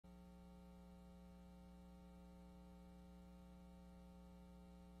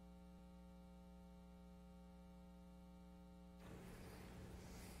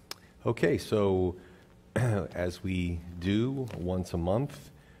Okay, so as we do once a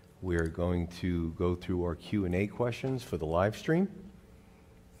month, we're going to go through our Q&A questions for the live stream,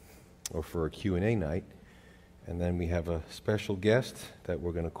 or for our Q&A night. And then we have a special guest that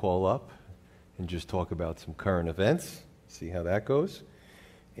we're going to call up and just talk about some current events, see how that goes.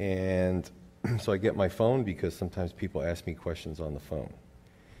 And so I get my phone because sometimes people ask me questions on the phone.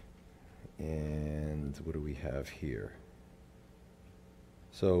 And what do we have here?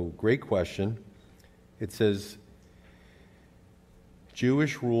 So, great question. It says,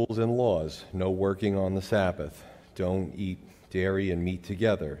 Jewish rules and laws, no working on the Sabbath, don't eat dairy and meat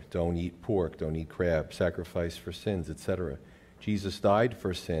together, don't eat pork, don't eat crab, sacrifice for sins, etc. Jesus died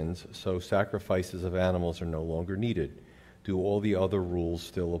for sins, so sacrifices of animals are no longer needed. Do all the other rules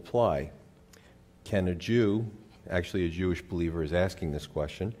still apply? Can a Jew, actually a Jewish believer is asking this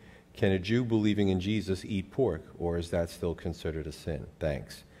question, can a Jew believing in Jesus eat pork, or is that still considered a sin?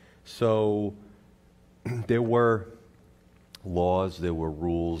 Thanks. So there were laws, there were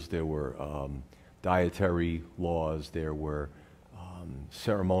rules, there were dietary laws, there were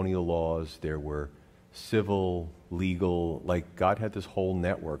ceremonial laws, there were civil, legal, like God had this whole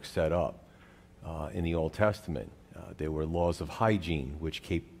network set up in the Old Testament. There were laws of hygiene, which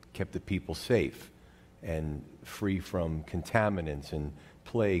kept the people safe and free from contaminants and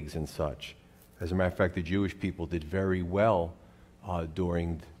plagues and such. As a matter of fact, the Jewish people did very well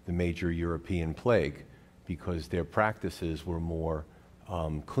during the major European plague because their practices were more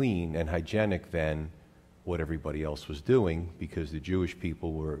clean and hygienic than what everybody else was doing, because the Jewish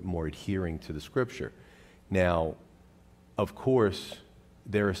people were more adhering to the scripture. Now, of course,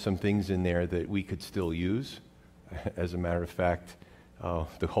 there are some things in there that we could still use. As a matter of fact,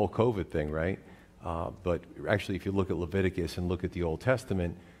 the whole COVID thing, right? But actually, if you look at Leviticus and look at the Old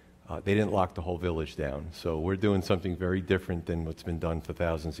Testament, they didn't lock the whole village down. So we're doing something very different than what's been done for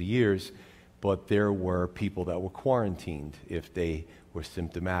thousands of years. But there were people that were quarantined if they were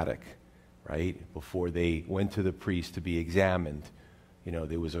symptomatic, right? Before they went to the priest to be examined. You know,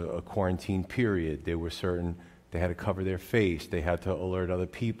 there was a quarantine period. There were they had to cover their face. They had to alert other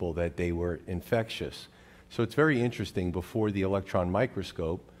people that they were infectious. So it's very interesting. Before the electron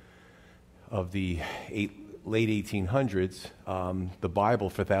microscope of the late 1800s, the Bible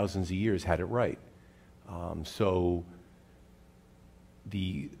for thousands of years had it right.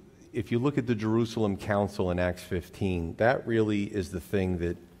 If you look at the Jerusalem Council in Acts 15, that really is the thing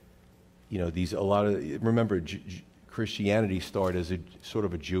that, you know, remember, Christianity started as a sort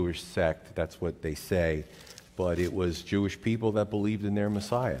of a Jewish sect. That's what they say. But it was Jewish people that believed in their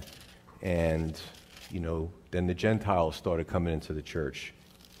Messiah. And, you know, then the Gentiles started coming into the church.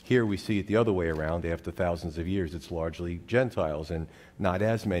 Here we see it the other way around. After thousands of years, it's largely Gentiles and not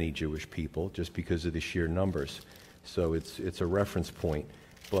as many Jewish people, just because of the sheer numbers. So it's a reference point.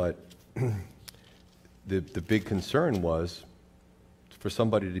 But the big concern was, for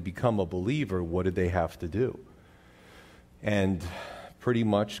somebody to become a believer, what did they have to do? And pretty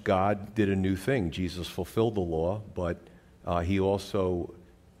much God did a new thing. Jesus fulfilled the law, but he also,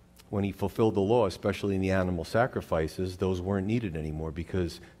 when he fulfilled the law, especially in the animal sacrifices, those weren't needed anymore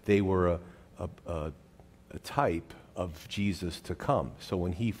because they were a type of Jesus to come. So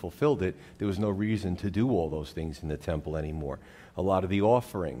when he fulfilled it, there was no reason to do all those things in the temple anymore. A lot of the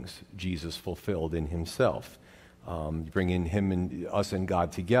offerings Jesus fulfilled in himself, bringing him and us and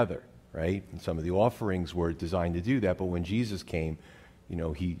God together, right? And some of the offerings were designed to do that, but when Jesus came, you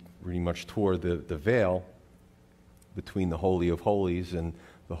know, he pretty much tore the veil between the Holy of Holies and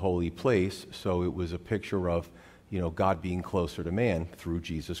the holy place. So it was a picture of, you know, God being closer to man through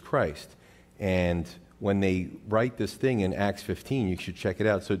Jesus Christ. And when they write this thing in Acts 15, you should check it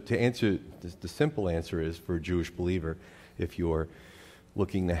out. So to answer, the simple answer is, for a Jewish believer, if you're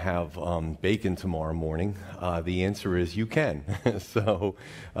looking to have bacon tomorrow morning, the answer is you can. So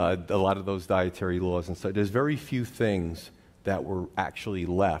a lot of those dietary laws and stuff, there's very few things that were actually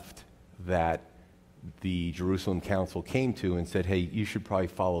left that the Jerusalem Council came to and said, hey, you should probably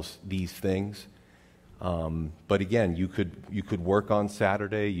follow these things. But again, you could work on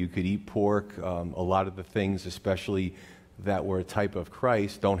Saturday, you could eat pork. A lot of the things, especially that were a type of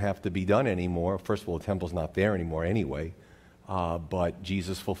Christ, don't have to be done anymore. First of all, the temple's not there anymore anyway. But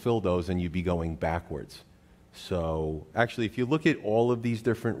Jesus fulfilled those, and you'd be going backwards. So actually, if you look at all of these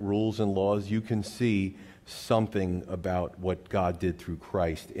different rules and laws, you can see something about what God did through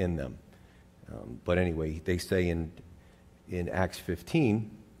Christ in them. But anyway, they say in Acts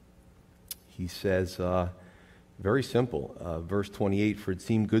 15, he says, very simple, verse 28, for it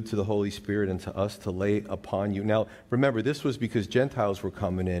seemed good to the Holy Spirit and to us to lay upon you. Now, remember, this was because Gentiles were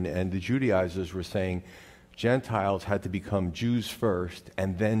coming in, and the Judaizers were saying, Gentiles had to become Jews first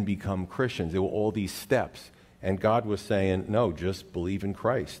and then become Christians. There were all these steps. And God was saying, no, just believe in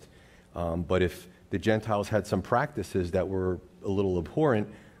Christ. But if the Gentiles had some practices that were a little abhorrent,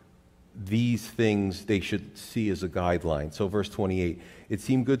 these things they should see as a guideline. So verse 28, it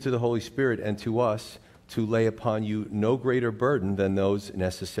seemed good to the Holy Spirit and to us to lay upon you no greater burden than those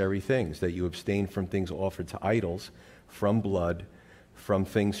necessary things, that you abstain from things offered to idols, from blood, from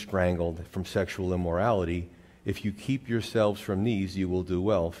things strangled, from sexual immorality. If you keep yourselves from these, you will do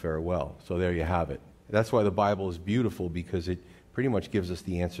well. Farewell. So there you have it. That's why the Bible is beautiful, because it pretty much gives us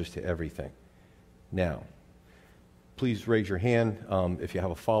the answers to everything. Now, please raise your hand if you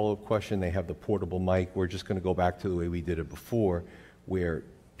have a follow-up question. They have the portable mic. We're just going to go back to the way we did it before, where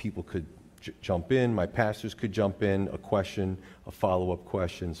people could jump in, my pastors could jump in, a question, a follow-up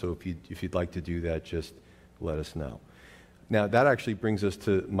question. So if you'd like to do that, just let us know. Now, that actually brings us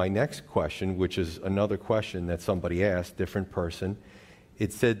to my next question, which is another question that somebody asked, different person.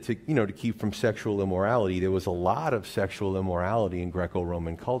 It said to keep from sexual immorality. There was a lot of sexual immorality in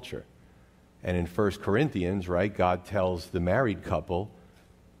Greco-Roman culture. And in 1 Corinthians, right, God tells the married couple,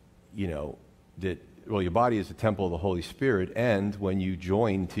 that, well, your body is a temple of the Holy Spirit, and when you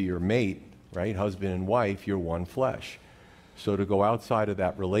join to your mate, right, husband and wife, you're one flesh. So to go outside of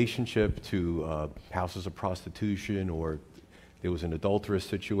that relationship to houses of prostitution, or there was an adulterous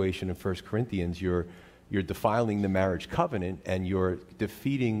situation in 1 Corinthians, you're defiling the marriage covenant, and you're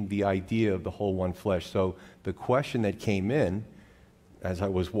defeating the idea of the whole one flesh. So the question that came in as I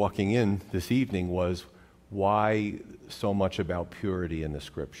was walking in this evening was, why so much about purity in the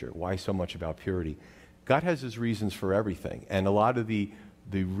Scripture? Why so much about purity? God has his reasons for everything. And a lot of the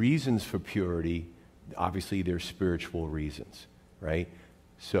reasons for purity, obviously they're spiritual reasons, right?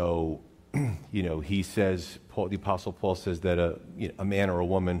 So, he says, the Apostle Paul says that a man or a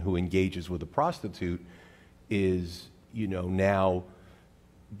woman who engages with a prostitute is, now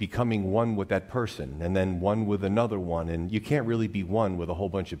becoming one with that person, and then one with another one. And you can't really be one with a whole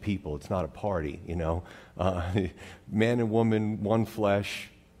bunch of people. It's not a party, Man and woman, one flesh,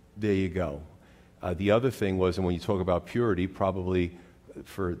 there you go. The other thing was, and when you talk about purity, probably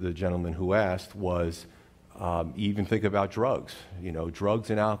for the gentleman who asked, was even think about drugs, drugs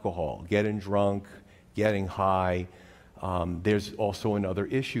and alcohol, getting drunk, getting high. There's also another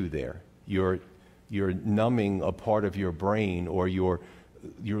issue there. You're numbing a part of your brain, or you're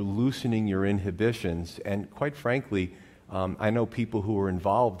loosening your inhibitions. And quite frankly, I know people who are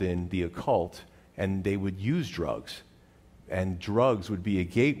involved in the occult, and they would use drugs. And drugs would be a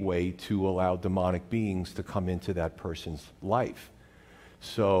gateway to allow demonic beings to come into that person's life.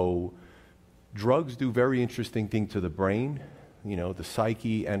 So drugs do very interesting things to the brain, the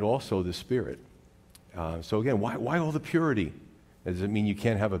psyche, and also the spirit. So again, why all the purity? Does it mean you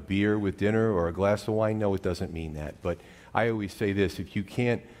can't have a beer with dinner or a glass of wine? No, it doesn't mean that. But I always say this, if you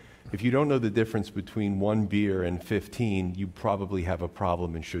don't know the difference between one beer and 15, you probably have a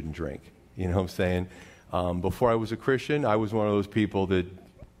problem and shouldn't drink. You know what I'm saying? Before I was a Christian, I was one of those people that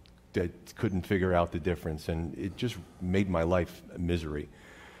couldn't figure out the difference, and it just made my life a misery,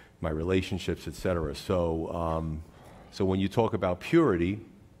 my relationships, etc. So when you talk about purity,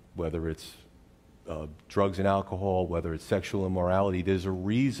 whether it's drugs and alcohol, whether it's sexual immorality, there's a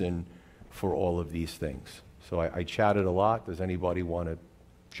reason for all of these things. So I chatted a lot. Does anybody want to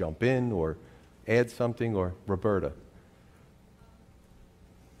jump in or add something? Or Roberta?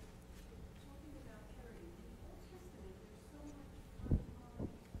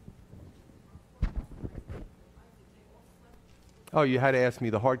 Oh, you had to ask me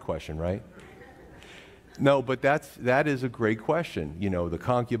the hard question, right? No, but that is a great question. The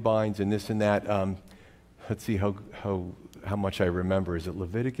concubines and this and that. Let's see how much I remember. Is it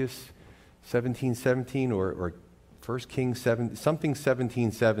Leviticus 17:17 or 1 Kings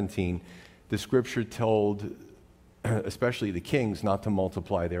 17:17? The Scripture told, especially the kings, not to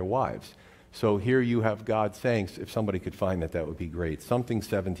multiply their wives. So here you have God saying, if somebody could find that would be great. Something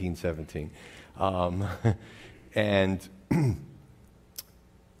 17:17,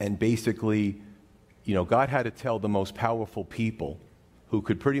 and basically, God had to tell the most powerful people who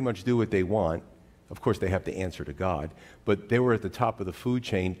could pretty much do what they want. Of course, they have to answer to God, but they were at the top of the food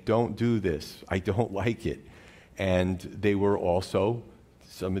chain. Don't do this. I don't like it. And they were also,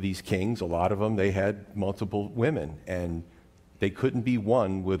 some of these kings, a lot of them, they had multiple women, and they couldn't be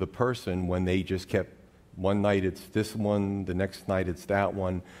one with a person when they just kept, one night it's this one, the next night it's that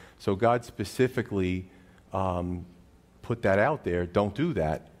one. So God specifically put that out there. Don't do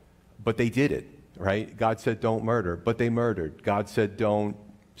that. But they did it, right? God said don't murder, but they murdered. God said don't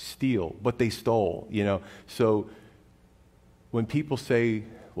steal, but they stole, So when people say,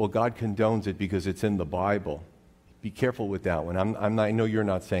 well, God condones it because it's in the Bible. Be careful with that one. I know you're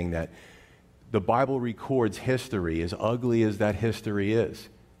not saying that. The Bible records history, as ugly as that history is.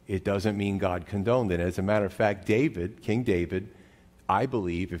 It doesn't mean God condoned it. As a matter of fact, David, King David, I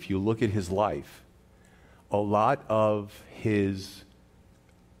believe, if you look at his life, a lot of his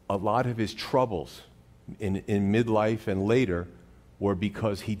troubles in midlife and later were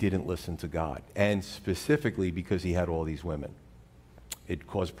because he didn't listen to God, and specifically because he had all these women. It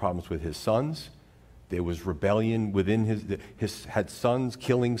caused problems with his sons. There was rebellion within his had sons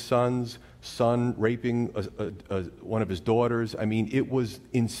killing sons, son raping one of his daughters. I mean, it was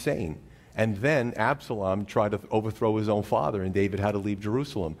insane. And then Absalom tried to overthrow his own father, and David had to leave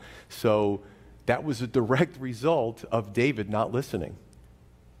Jerusalem. So that was a direct result of David not listening.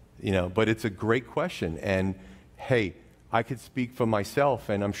 But it's a great question. And hey, I could speak for myself,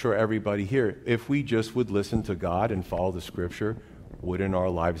 and I'm sure everybody here, if we just would listen to God and follow the Scripture, wouldn't our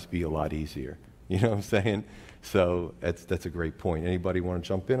lives be a lot easier? You know what I'm saying? So that's a great point. Anybody want to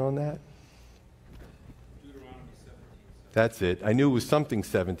jump in on that? Deuteronomy 17:17. That's it. I knew it was something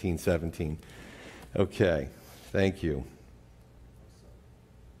 17:17. Okay. Thank you.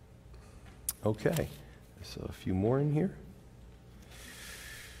 Okay. So a few more in here.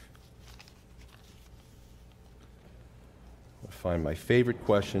 I'll find my favorite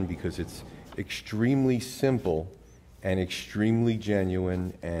question because it's extremely simple and extremely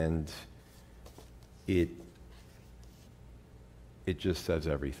genuine, and it just says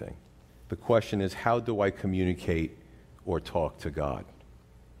everything. The question is, how do I communicate or talk to God?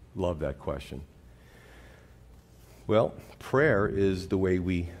 Love that question. Well, prayer is the way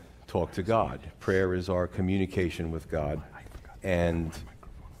we talk to God. Prayer is our communication with God. And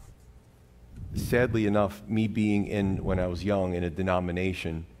sadly enough, me being when I was young, in a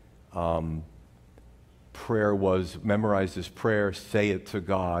denomination, prayer was memorize this prayer, say it to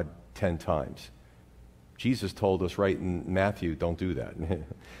God 10 times. Jesus told us right in Matthew, don't do that.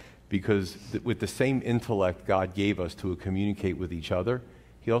 Because with the same intellect God gave us to communicate with each other,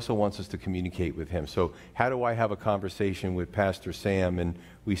 he also wants us to communicate with him. So how do I have a conversation with Pastor Sam and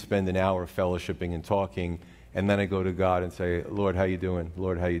we spend an hour fellowshipping and talking, and then I go to God and say, Lord, how you doing?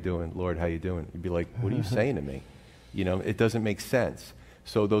 Lord, how you doing? Lord, how you doing? You'd be like, what are you saying to me? It doesn't make sense.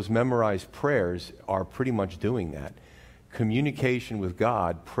 So those memorized prayers are pretty much doing that. Communication with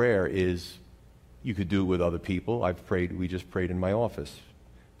God, prayer is, you could do it with other people. We just prayed in my office,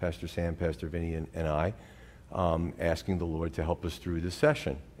 Pastor Sam, Pastor Vinny, and I, asking the Lord to help us through this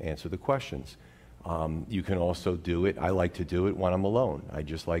session, answer the questions. You can also do it, I like to do it when I'm alone. I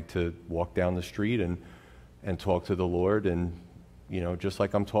just like to walk down the street and talk to the Lord, and, just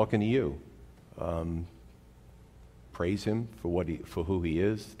like I'm talking to you. Praise him for who he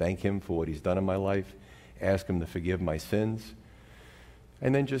is, thank him for what he's done in my life, ask him to forgive my sins,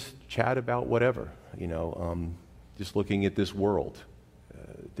 and then just chat about whatever, just looking at this world,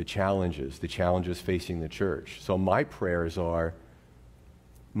 the challenges facing the church. So my prayers are,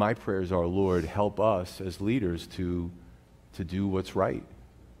 Lord, help us as leaders to do what's right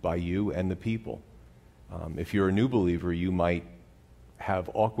by you and the people. If you're a new believer, you might have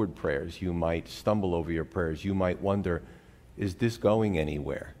awkward prayers. You might stumble over your prayers. You might wonder, is this going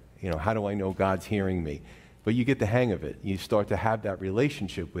anywhere? How do I know God's hearing me? But you get the hang of it. You start to have that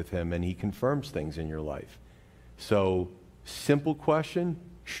relationship with him, and he confirms things in your life. So, simple question,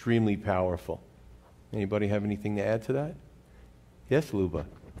 extremely powerful. Anybody have anything to add to that? Yes, Luba.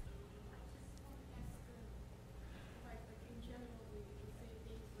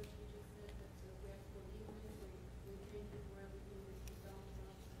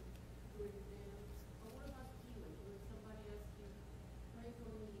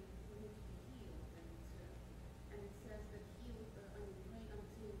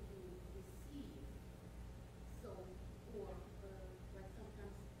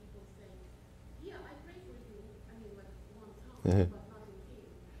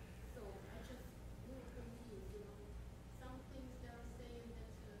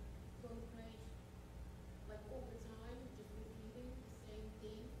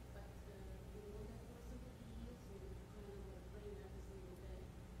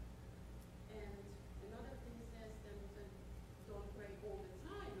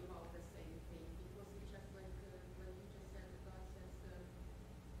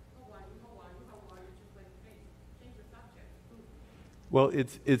 Well,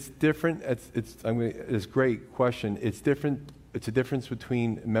 it's different. It's a great question. It's different. It's a difference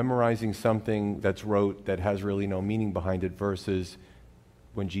between memorizing something that's rote that has really no meaning behind it versus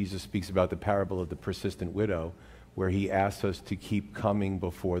when Jesus speaks about the parable of the persistent widow, where he asks us to keep coming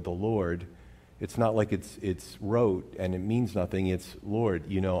before the Lord It's not like it's rote and it means nothing. It's, Lord,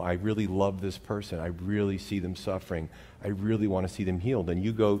 you know, I really love this person. I really see them suffering. I really want to see them healed. And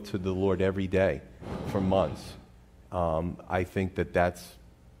you go to the Lord every day for months. I think that that's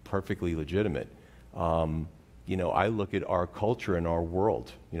perfectly legitimate. You know, I look at our culture and our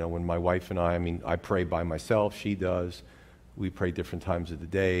world. You know, when my wife and I mean, I pray by myself. She does. We pray different times of the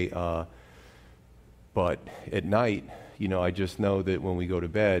day. But at night, you know, I just know that when we go to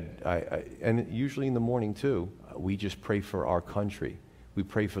bed, and usually in the morning too, we just pray for our country. We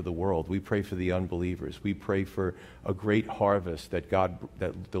pray for the world. We pray for the unbelievers. We pray for a great harvest that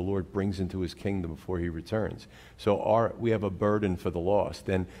the Lord brings into His kingdom before He returns. So we have a burden for the lost.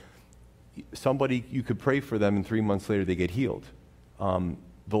 And somebody, you could pray for them and 3 months later they get healed.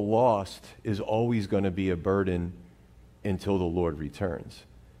 The lost is always going to be a burden until the Lord returns.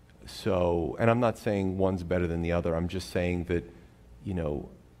 So, and I'm not saying one's better than the other. I'm just saying that, you know,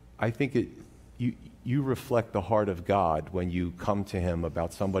 I think you reflect the heart of God when you come to Him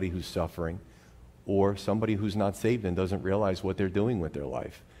about somebody who's suffering or somebody who's not saved and doesn't realize what they're doing with their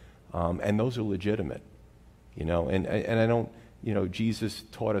life. And those are legitimate, you know, and I don't, you know, Jesus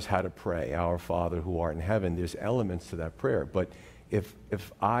taught us how to pray, Our Father who art in heaven. There's elements to that prayer. But if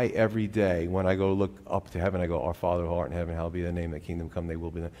I every day, when I go look up to heaven, I go, Our Father who art in heaven, hallowed be thy name, thy kingdom come, thy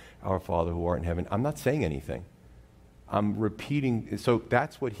will be done. Our Father who art in heaven. I'm not saying anything. I'm repeating. So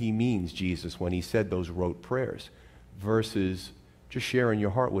that's what He means, Jesus, when He said those rote prayers versus just sharing your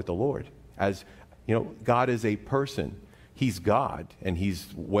heart with the Lord. As, you know, God is a person. He's God, and He's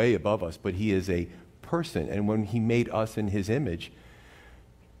way above us, but He is a person. And when He made us in His image,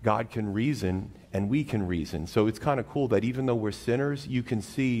 God can reason and we can reason. So it's kind of cool that even though we're sinners, you can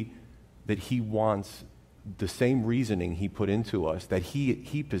see that He wants the same reasoning He put into us, that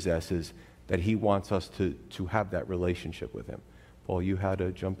He possesses, that He wants us to have that relationship with Him. Paul, you had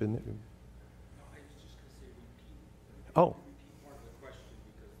to jump in there? No, I was just going to say repeat. Oh. Repeat part of the question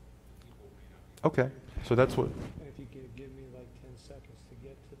because people may not be. Okay. So that's what... If you could give me like 10 seconds to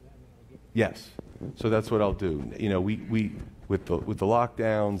get to them, and I'll give it. Yes. So that's what I'll do. You know, we with the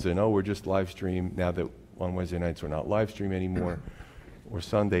lockdowns and we're just live stream now that on Wednesday nights we're not live stream anymore or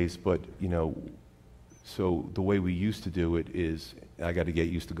Sundays, but you know, so the way we used to do it is, I got to get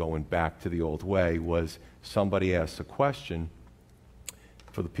used to going back to the old way, was somebody asks a question.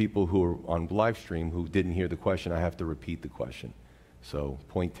 For the people who are on live stream who didn't hear the question, I have to repeat the question. So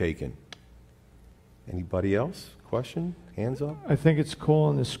point taken. Anybody else? Question? Hands up? I think it's cool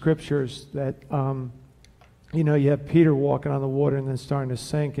in the scriptures that, you know, you have Peter walking on the water and then starting to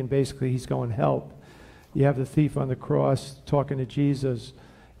sink, and basically he's going, help. You have the thief on the cross talking to Jesus,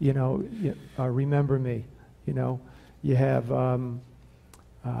 you know, remember me, you know. You have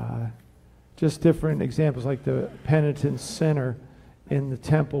just different examples, like the penitent sinner in the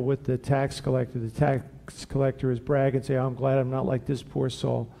temple with the tax collector. The tax collector is brag and say, oh, I'm glad I'm not like this poor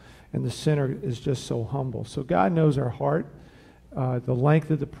soul. And the sinner is just so humble. So God knows our heart. The length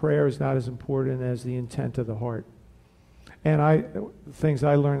of the prayer is not as important as the intent of the heart. And things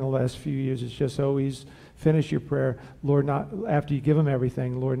I learned in the last few years is just always finish your prayer, Lord, not after you give Him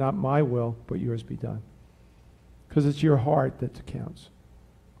everything, Lord, not my will, but yours be done. Because it's your heart that counts.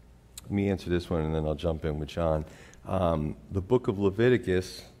 Let me answer this one, and then I'll jump in with John. The book of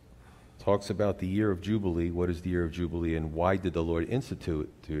Leviticus talks about the year of Jubilee. What is the year of Jubilee, and why did the Lord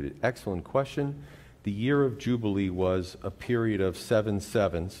institute it? Excellent question. The year of Jubilee was a period of 7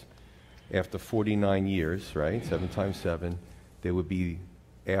 sevens. After 49 years, right? 7 times 7. There would be,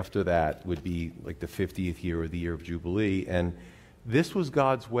 after that, would be like the 50th year or the year of Jubilee. And this was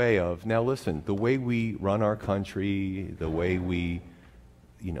God's way of, now listen, the way we run our country, the way we,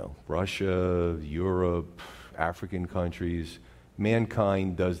 you know, Russia, Europe, African countries,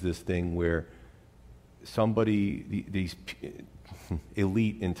 mankind does this thing where these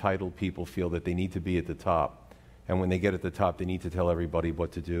elite, entitled people feel that they need to be at the top. And when they get at the top, they need to tell everybody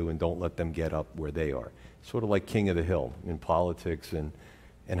what to do and don't let them get up where they are. Sort of like king of the hill in politics and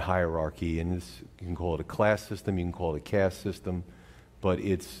hierarchy. And you can call it a class system, you can call it a caste system, but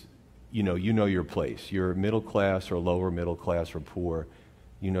it's, you know your place. You're middle class or lower middle class or poor,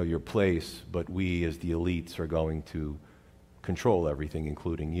 you know your place, but we as the elites are going to control everything,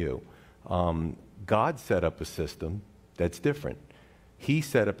 including you. God set up a system that's different. He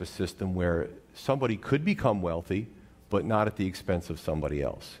set up a system where somebody could become wealthy, but not at the expense of somebody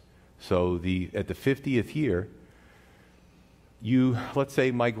else. So at the 50th year, let's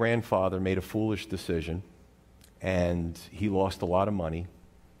say my grandfather made a foolish decision, and he lost a lot of money,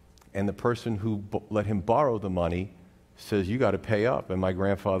 and the person who let him borrow the money says, you got to pay up. And my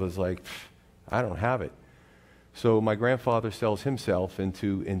grandfather's like, I don't have it. So my grandfather sells himself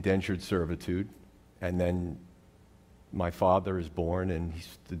into indentured servitude, and then my father is born, and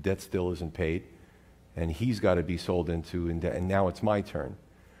the debt still isn't paid, and he's got to be sold into, and now it's my turn.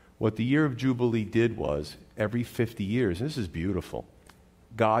 What the year of Jubilee did was, every 50 years, and this is beautiful,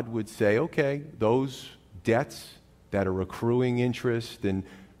 God would say, okay, those debts that are accruing interest, and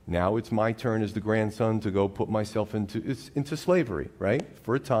now it's my turn as the grandson to go put myself into slavery, right?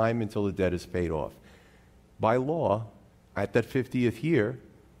 For a time until the debt is paid off. By law, at that 50th year,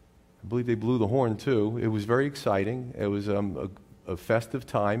 I believe they blew the horn too. It was very exciting. It was a festive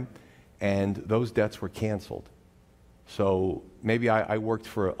time, and those debts were canceled. So maybe I worked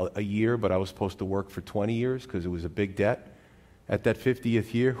for a year, but I was supposed to work for 20 years because it was a big debt. At that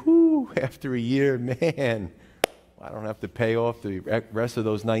 50th year, after a year, man, I don't have to pay off the rest of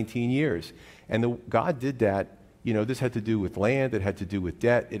those 19 years. And God did that. You know, this had to do with land. It had to do with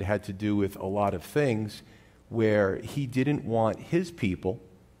debt. It had to do with a lot of things where he didn't want his people,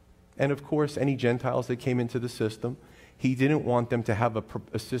 and of course any Gentiles that came into the system, he didn't want them to have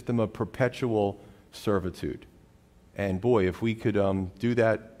a system of perpetual servitude. And boy, if we could do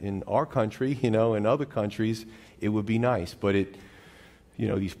that in our country, in other countries, it would be nice. But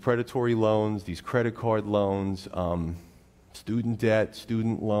these predatory loans, these credit card loans, student debt,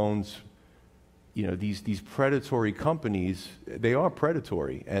 student loans, these predatory companies, they are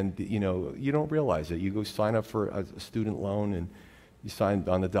predatory, and you don't realize it. You go sign up for a student loan, and you sign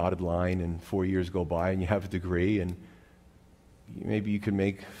on the dotted line, and 4 years go by, and you have a degree, and maybe you could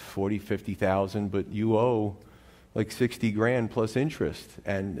make 40, 50,000, but you owe like 60 grand plus interest,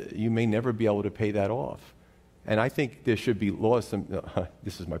 and you may never be able to pay that off. And I think there should be laws.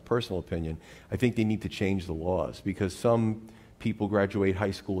 This is my personal opinion. I think they need to change the laws, because some people graduate high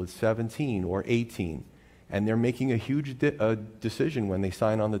school at 17 or 18, and they're making a huge decision when they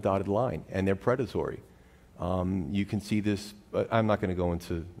sign on the dotted line, and they're predatory. You can see this. I'm not going to go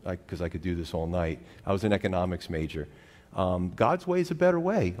into, because I could do this all night. I was an economics major. God's way is a better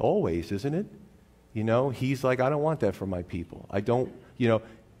way, always, isn't it? He's like, I don't want that for my people. I don't,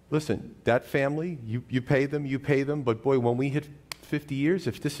 listen, that family, you pay them, but boy, when we hit 50 years,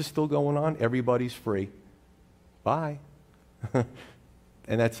 if this is still going on, everybody's free. Bye.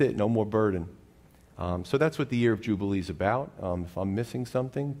 And that's it, no more burden. So that's what the year of Jubilee is about. If I'm missing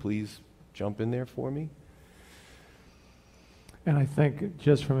something, please jump in there for me. And I think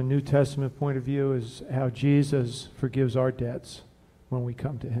just from a New Testament point of view is how Jesus forgives our debts when we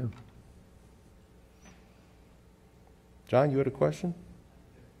come to him. John, you had a question?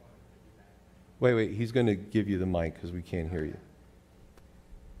 Wait, he's going to give you the mic because we can't hear you.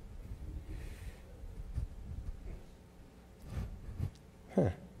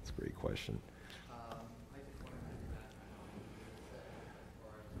 That's a great question.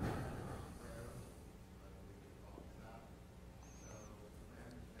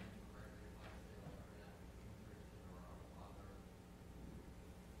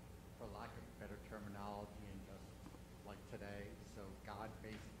 For lack of better terminology, and just like today, so God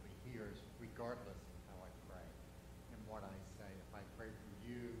basically hears regardless of how I pray and what I say. If I pray for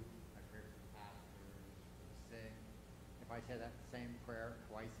you, I pray for the pastors, for the sick. If I say that same prayer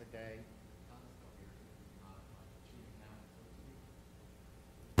twice a day, God still hears it. Not cheating out, so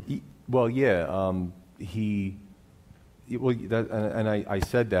to speak. Well, yeah, I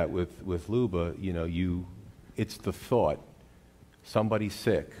said that with Luba. It's the thought. Somebody's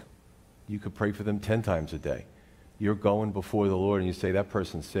sick. You could pray for them 10 times a day. You're going before the Lord and you say, that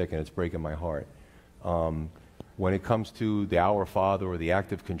person's sick and it's breaking my heart. When it comes to the Our Father or the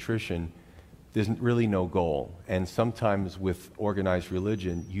act of contrition, there's really no goal. And sometimes with organized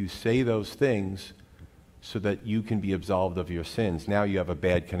religion, you say those things so that you can be absolved of your sins. Now you have a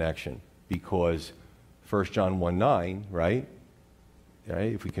bad connection, because 1 John 1:9, right?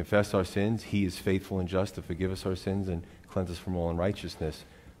 If we confess our sins, he is faithful and just to forgive us our sins and cleanse us from all unrighteousness.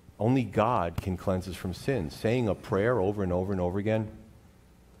 Only God can cleanse us from sins. Saying a prayer over and over and over again,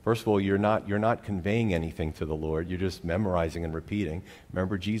 first of all, you're not conveying anything to the Lord. You're just memorizing and repeating.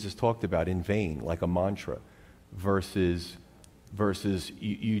 Remember, Jesus talked about in vain, like a mantra, versus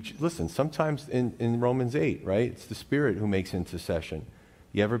you listen, sometimes in Romans 8, right? It's the Spirit who makes intercession.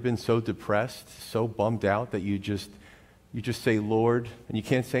 You ever been so depressed, so bummed out that you just say, Lord, and you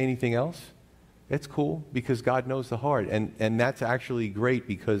can't say anything else? It's cool, because God knows the heart. And that's actually great,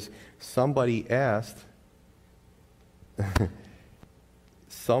 because somebody asked a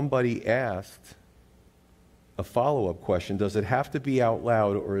follow-up question. Does it have to be out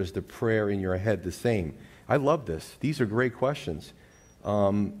loud, or is the prayer in your head the same? I love this. These are great questions.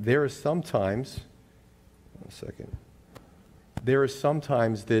 There are sometimes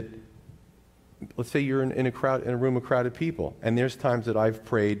that let's say you're in a room of crowded people, and there's times that I've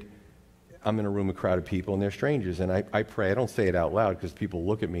prayed, I'm in a room of crowded people, and they're strangers, and I pray. I don't say it out loud because people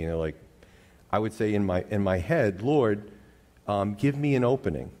look at me and they're like, I would say in my head, Lord, give me an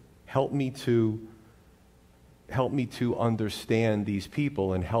opening. Help me to understand these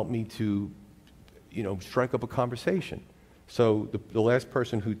people, and help me to, strike up a conversation. So the last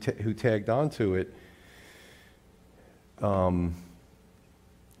person who tagged onto it,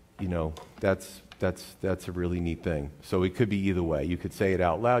 that's a really neat thing. So it could be either way. You could say it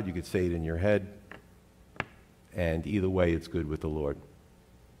out loud, you could say it in your head, and either way it's good with the Lord.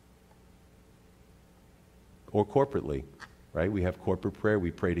 Or corporately, right? We have corporate prayer,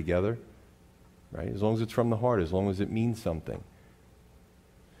 we pray together, right? As long as it's from the heart, as long as it means something.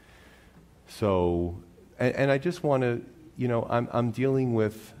 So, and I just want to, I'm dealing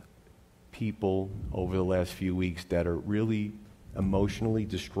with people over the last few weeks that are really emotionally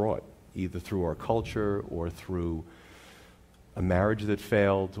distraught, either through our culture or through a marriage that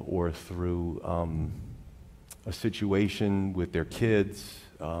failed or through a situation with their kids,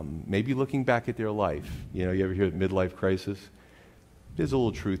 maybe looking back at their life. You ever hear of midlife crisis? There's a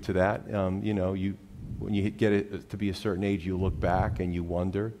little truth to that. When you get it to be a certain age, you look back and you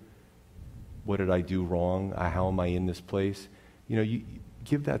wonder, what did I do wrong? How am I in this place? You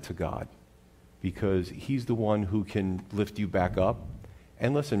give that to God, because He's the one who can lift you back up.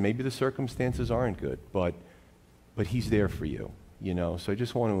 And listen, maybe the circumstances aren't good, but He's there for you, So I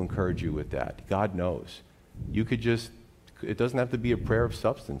just want to encourage you with that. God knows. You could it doesn't have to be a prayer of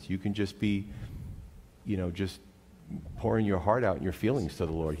substance. You can just be, just pouring your heart out and your feelings to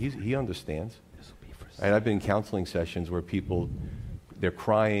the Lord. He understands. And I've been in counseling sessions where people, they're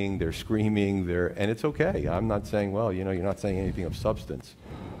crying, they're screaming, and it's okay. I'm not saying, well, you're not saying anything of substance.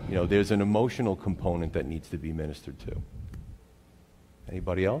 There's an emotional component that needs to be ministered to.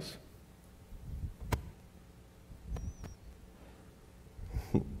 Anybody else?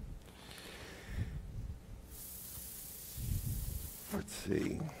 Let's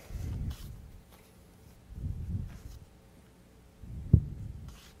see.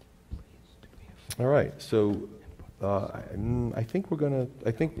 All right, so I think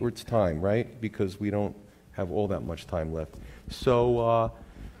it's time, right? Because we don't have all that much time left. So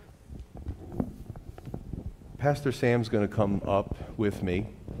Pastor Sam's going to come up with me,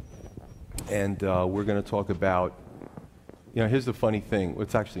 and we're going to talk about, here's the funny thing.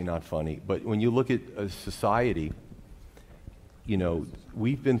 It's actually not funny, but when you look at a society,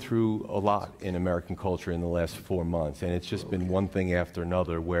 we've been through a lot in American culture in the last 4 months, and it's just been one thing after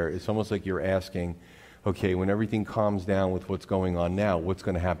another, where it's almost like you're asking, okay, when everything calms down with what's going on now, what's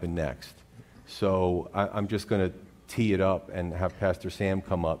going to happen next? So I'm just going to tee it up and have Pastor Sam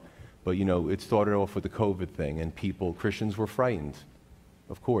come up. But, it started off with the COVID thing, and Christians were frightened.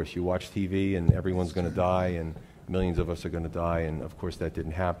 Of course, you watch TV and everyone's going to die, and millions of us are going to die, and of course that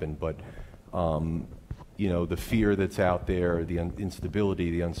didn't happen. But, the fear that's out there, the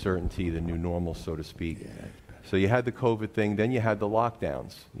instability, the uncertainty, the new normal, so to speak. So you had the COVID thing, then you had the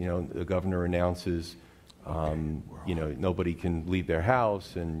lockdowns. The governor announces, nobody can leave their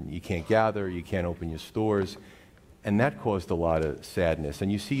house, and you can't gather, you can't open your stores. And that caused a lot of sadness.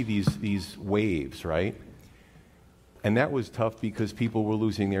 And you see these waves, right? And that was tough because people were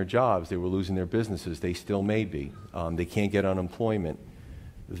losing their jobs, they were losing their businesses, they still may be. They can't get unemployment.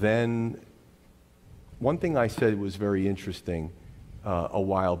 Then one thing I said was very interesting a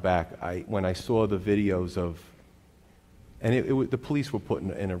while back. When I saw the videos of, and the police were put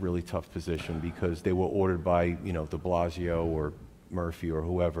in a really tough position because they were ordered by, de Blasio or Murphy or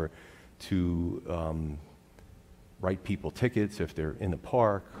whoever to write people tickets if they're in the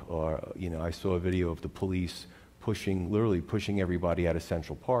park. Or, I saw a video of the police literally pushing everybody out of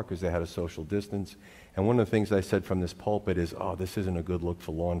Central Park because they had a social distance. And one of the things I said from this pulpit is, this isn't a good look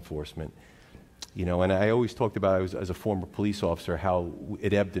for law enforcement. And I always talked about, as a former police officer, how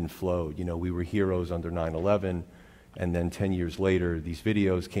it ebbed and flowed. We were heroes under 9/11, and then 10 years later, these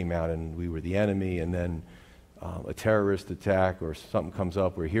videos came out and we were the enemy, and then a terrorist attack or something comes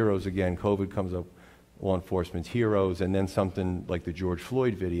up, we're heroes again, COVID comes up, law enforcement's heroes, and then something like the George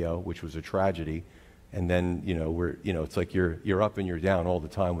Floyd video, which was a tragedy, and then, it's like you're up and you're down all the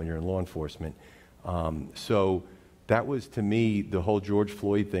time when you're in law enforcement. So that was, to me, the whole George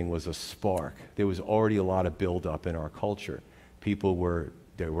Floyd thing was a spark. There was already a lot of buildup in our culture. People were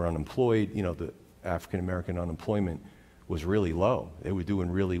unemployed. The African-American unemployment was really low. They were doing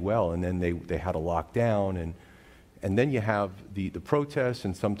really well, and then they had a lockdown, and then you have the protests,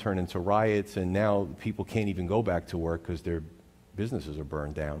 and some turn into riots, and now people can't even go back to work because their businesses are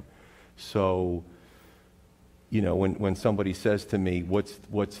burned down. So, when somebody says to me,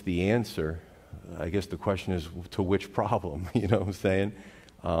 what's the answer? I guess the question is, to which problem? You know what I'm saying?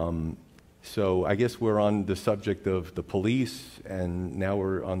 So I guess we're on the subject of the police, and now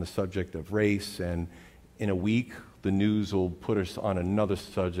we're on the subject of race, and in a week, the news will put us on another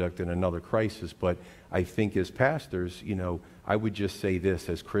subject and another crisis. But I think as pastors, you know, I would just say this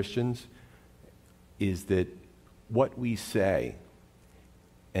as Christians, is that what we say,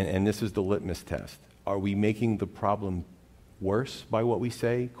 and this is the litmus test, are we making the problem worse by what we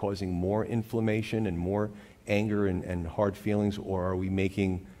say, causing more inflammation and more anger and hard feelings, or are we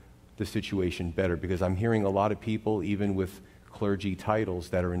making the situation better? Because I'm hearing a lot of people, even with clergy titles,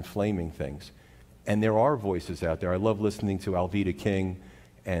 that are inflaming things. And there are voices out there. I love listening to Alveda King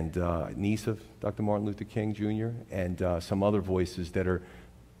and niece of Dr. Martin Luther King Jr. and some other voices that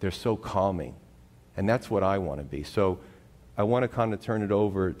they're so calming. And that's what I want to be. So I want to kind of turn it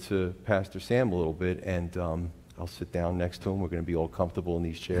over to Pastor Sam a little bit, and I'll sit down next to him. We're going to be all comfortable in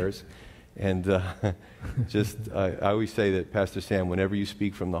these chairs. And I always say that, Pastor Sam, whenever you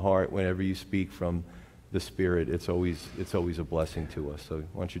speak from the heart, whenever you speak from the Spirit, it's always a blessing to us. So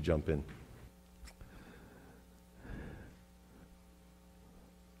why don't you jump in?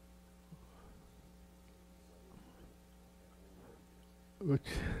 Which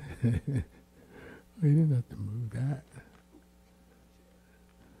we didn't have to move that.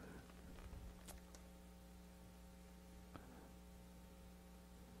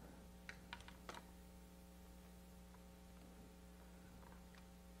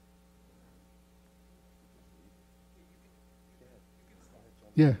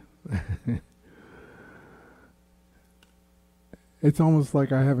 Yeah. It's almost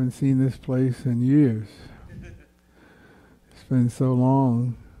like I haven't seen this place in years. It's been so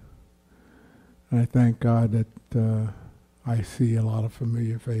long. And I thank God that I see a lot of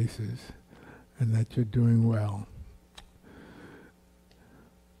familiar faces and that you're doing well.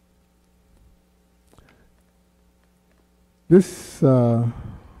 This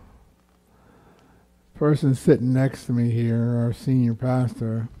person sitting next to me here, our senior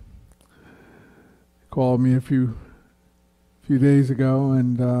pastor, called me a few days ago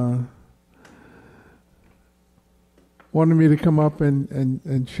and wanted me to come up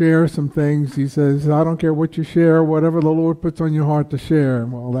and share some things. He says, I don't care what you share, whatever the Lord puts on your heart to share.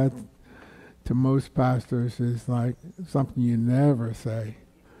 Well, that to most pastors is like something you never say.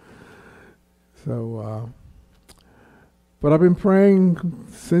 So, but I've been praying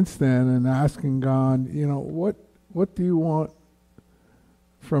since then and asking God, you know, what do you want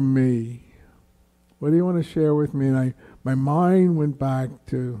from me? What do you want to share with me? And my mind went back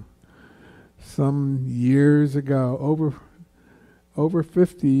to some years ago, over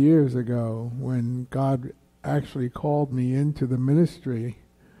 50 years ago, when God actually called me into the ministry.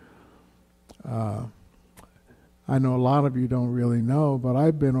 I know a lot of you don't really know, but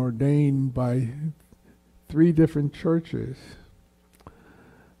I've been ordained by 3 different churches.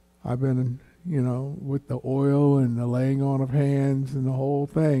 I've been, you know, with the oil and the laying on of hands and the whole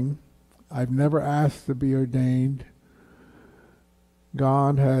thing. I've never asked to be ordained.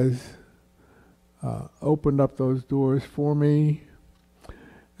 God has opened up those doors for me.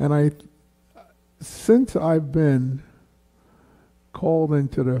 And since I've been called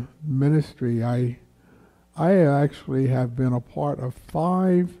into the ministry, I actually have been a part of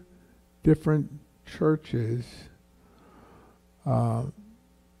 5 different churches,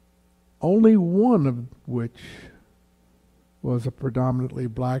 only one of which was a predominantly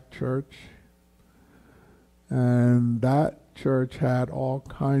black church, and that church had all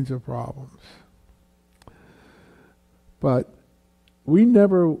kinds of problems. But we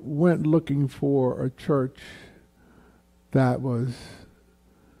never went looking for a church that was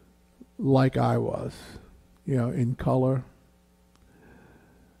like I was, you know, in color.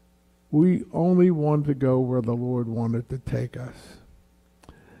 We only wanted to go where the Lord wanted to take us.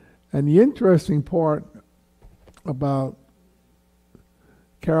 And the interesting part about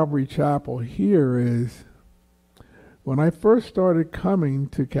Calvary Chapel here is, when I first started coming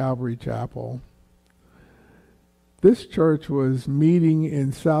to Calvary Chapel, this church was meeting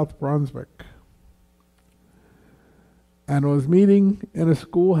in South Brunswick. And it was meeting in a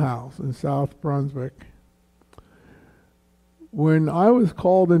schoolhouse in South Brunswick. When I was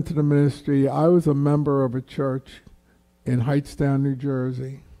called into the ministry, I was a member of a church in Hightstown, New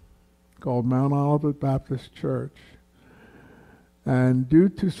Jersey, called Mount Olivet Baptist Church. And due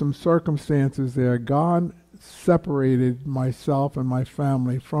to some circumstances there, God separated myself and my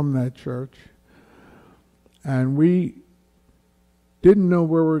family from that church. And we didn't know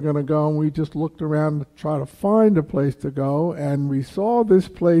where we were going to go, and we just looked around to try to find a place to go, and we saw this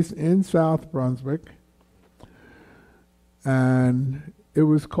place in South Brunswick. And It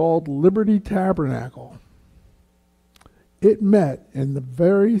was called Liberty Tabernacle. It met in the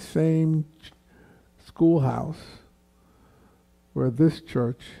very same schoolhouse where this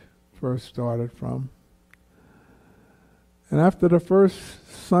church first started from. And after the first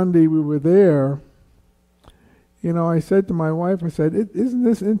Sunday we were there, I said to my wife, I said, isn't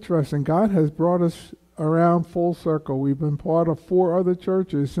this interesting? God has brought us around full circle. We've been part of 4 other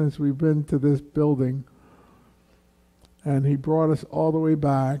churches since we've been to this building. And he brought us all the way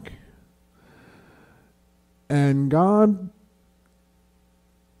back. And God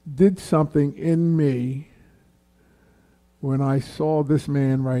did something in me when I saw this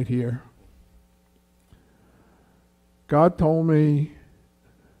man right here. God told me,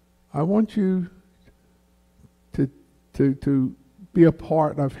 I want you to be a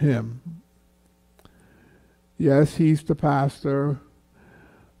part of him. Yes, he's the pastor,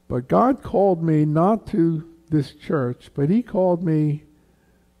 but God called me not to this church, but he called me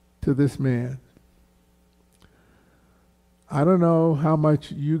to this man. I don't know how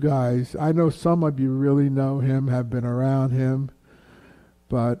much you guys, I know some of you really know him, have been around him,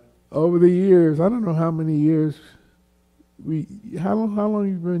 but over the years, I don't know how many years, how long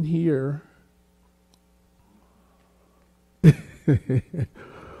you been here?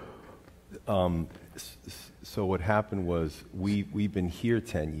 So what happened was we've been here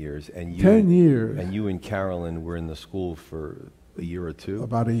 10 years, and 10 years. And you and Carolyn were in the school for a year or two.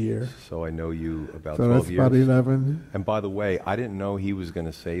 About a year. So I know you about so 12 that's years. About 11. And by the way, I didn't know he was going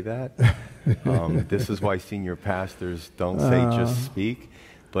to say that. This is why senior pastors don't say just speak.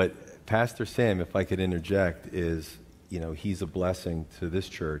 But Pastor Sam, if I could interject, is he's a blessing to this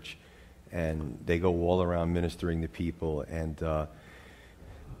church, and they go all around ministering to people, and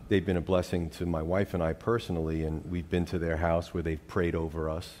they've been a blessing to my wife and I personally, and we've been to their house where they've prayed over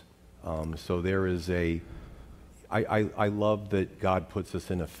us. So there is I love that God puts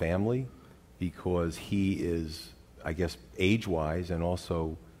us in a family, because he is, I guess, age-wise and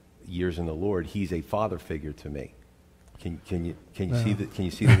also years in the Lord, he's a father figure to me. Can you see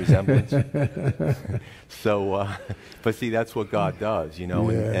the resemblance? So, but see, that's what God does, Yeah.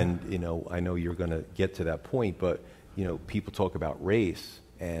 and I know you're going to get to that point, but people talk about race,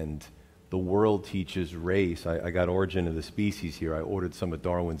 and the world teaches race. I got Origin of the Species here. I ordered some of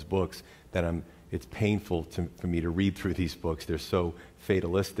Darwin's books it's painful for me to read through these books. They're so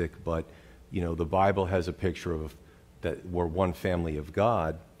fatalistic, but the Bible has a picture of that we're one family of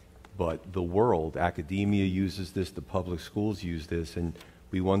God, but the world, academia uses this, the public schools use this, and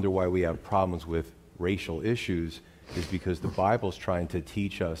we wonder why we have problems with racial issues, is because the Bible's trying to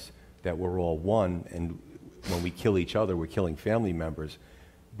teach us that we're all one, and when we kill each other, we're killing family members.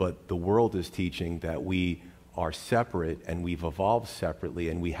 But the world is teaching that we are separate, and we've evolved separately,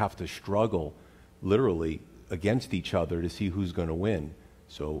 and we have to struggle literally against each other to see who's going to win.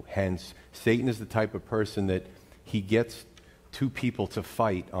 So hence, Satan is the type of person that he gets 2 people to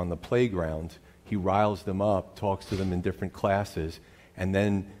fight on the playground. He riles them up, talks to them in different classes, and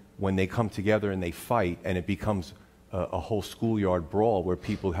then when they come together and they fight, and it becomes a whole schoolyard brawl where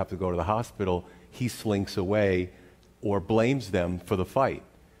people have to go to the hospital, he slinks away or blames them for the fight.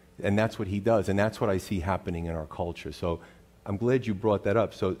 And that's what he does, and that's what I see happening in our culture. So I'm glad you brought that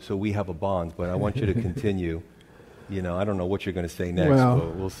up, so we have a bond, but I want you to continue. I don't know what you're going to say next,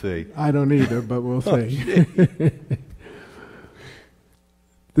 but we'll see. I don't either, but we'll see.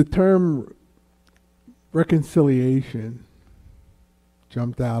 The term reconciliation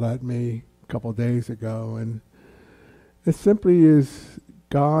jumped out at me a couple of days ago, and it simply is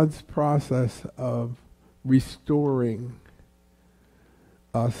God's process of restoring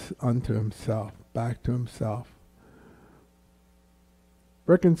us unto himself, back to himself.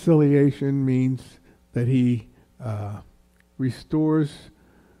 Reconciliation means that he restores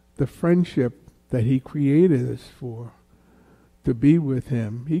the friendship that he created us for, to be with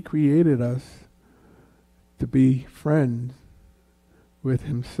him. He created us to be friends with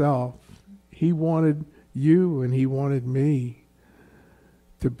himself. He wanted you and he wanted me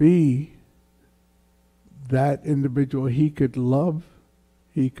to be that individual he could love,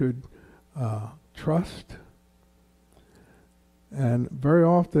 he could trust. And very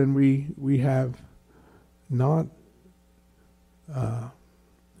often we have not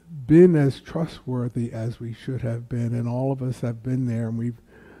been as trustworthy as we should have been, and all of us have been there, and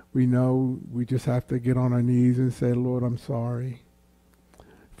we know we just have to get on our knees and say, Lord, I'm sorry.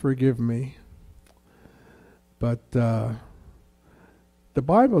 Forgive me. But the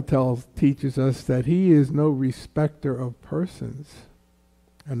Bible teaches us that he is no respecter of persons.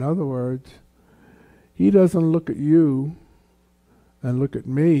 In other words, he doesn't look at you and look at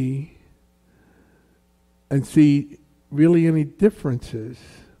me and see really any differences.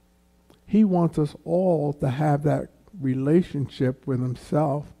 He wants us all to have that relationship with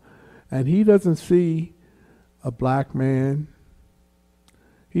himself. And he doesn't see a black man.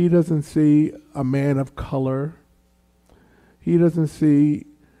 He doesn't see a man of color. He doesn't see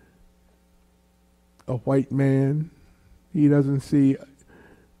a white man. He doesn't see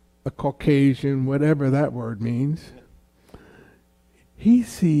a Caucasian, whatever that word means. He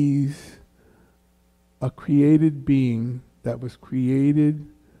sees a created being that was created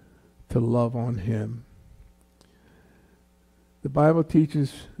to love on him. The Bible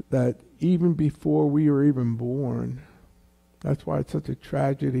teaches that even before we were even born, that's why it's such a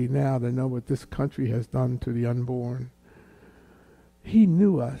tragedy now to know what this country has done to the unborn. He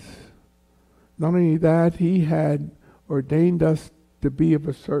knew us. Not only that, he had ordained us to be of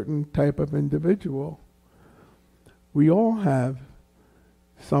a certain type of individual. We all have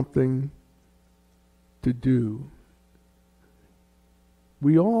something to do.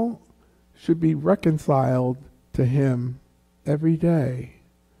 We all should be reconciled to him every day,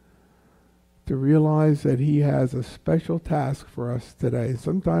 to realize that he has a special task for us today.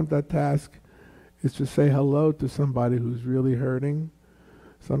 Sometimes that task is to say hello to somebody who's really hurting.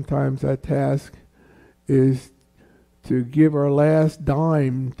 Sometimes that task is to give our last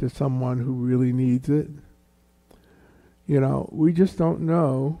dime to someone who really needs it. You know, we just don't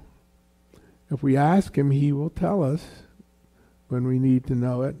know. If we ask him, he will tell us when we need to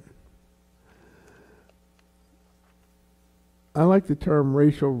know it. I like the term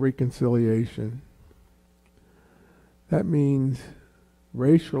racial reconciliation. That means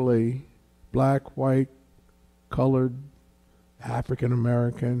racially, black, white, colored, African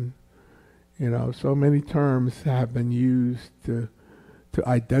American, so many terms have been used to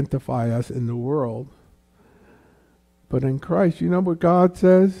identify us in the world. But in Christ, you know what God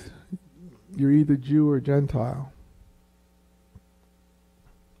says? You're either Jew or Gentile.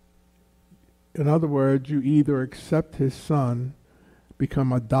 In other words, you either accept his son,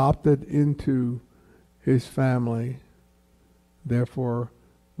 become adopted into his family, therefore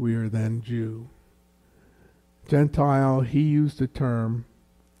we are then Jew. Gentile, he used the term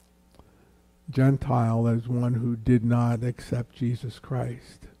Gentile as one who did not accept Jesus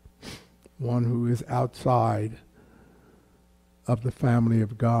Christ, one who is outside of the family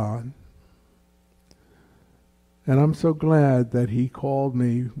of God. And I'm so glad that he called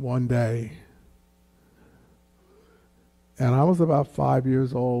me one day. And I was about 5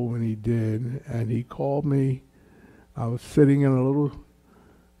 years old when he did, and he called me. I was sitting in a little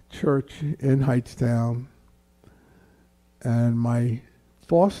church in Hightstown, and my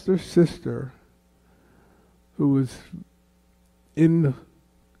foster sister, who was in the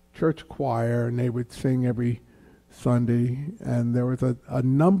church choir, and they would sing every Sunday, and there was a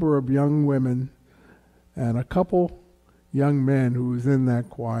number of young women and a couple young men who was in that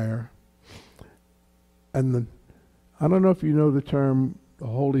choir. And I don't know if you know the term, the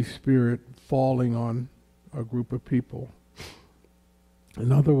Holy Spirit falling on a group of people.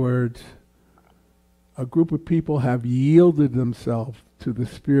 In other words, a group of people have yielded themselves to the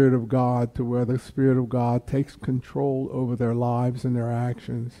Spirit of God, to where the Spirit of God takes control over their lives and their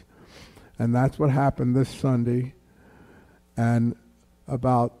actions. And that's what happened this Sunday. And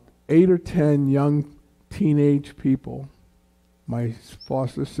about 8 or 10 young teenage people, my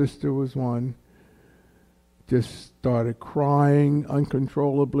foster sister was one, just started crying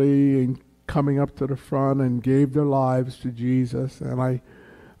uncontrollably and coming up to the front and gave their lives to Jesus. And I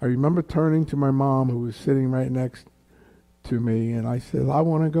remember turning to my mom, who was sitting right next to me, and I said, I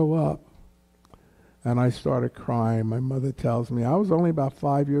want to go up. And I started crying. My mother tells me I was only about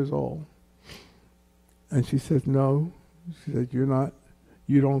 5 years old. And she said, no. She said,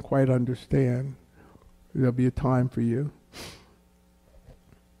 you don't quite understand. There'll be a time for you.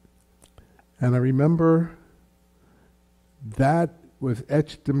 And I remember that was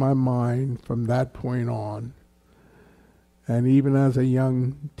etched in my mind from that point on. And even as a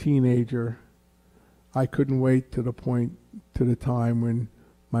young teenager, I couldn't wait to the time when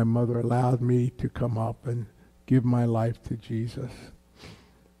my mother allowed me to come up and give my life to Jesus.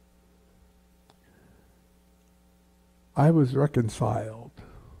 I was reconciled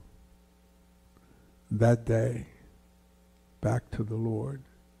that day back to the Lord.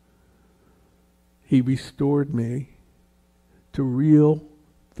 He restored me to real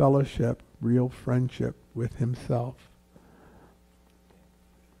fellowship, real friendship with himself.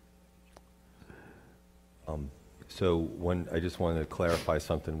 So I just wanted to clarify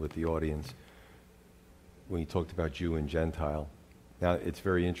something with the audience. When you talked about Jew and Gentile, now it's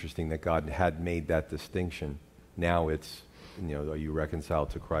very interesting that God had made that distinction. Now it's, are you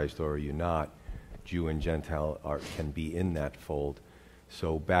reconciled to Christ or are you not? Jew and Gentile can be in that fold.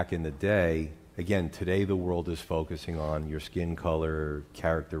 So back in the day, again, today the world is focusing on your skin color,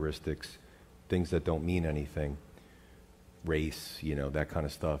 characteristics, things that don't mean anything, race, that kind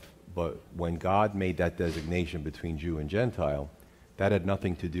of stuff. But when God made that designation between Jew and Gentile, that had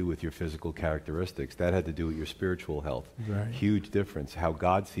nothing to do with your physical characteristics. That had to do with your spiritual health. Right. Huge difference, how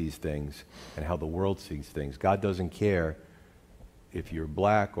God sees things and how the world sees things. God doesn't care if you're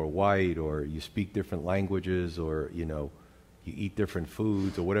black or white or you speak different languages or, you eat different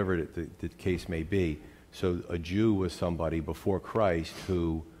foods or whatever the case may be. So a Jew was somebody before Christ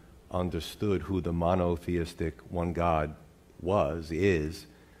who understood who the monotheistic one God is,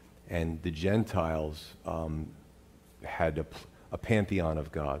 and the Gentiles had a pantheon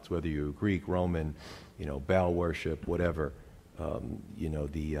of gods, whether you're Greek, Roman, Baal worship, whatever,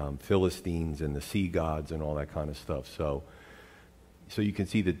 the Philistines and the sea gods and all that kind of stuff. So you can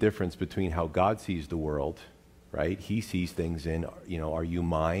see the difference between how God sees the world, right? He sees things in, are you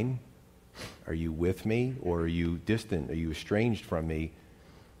mine? Are you with me? Or are you distant? Are you estranged from me?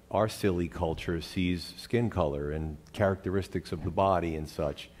 Our silly culture sees skin color and characteristics of the body and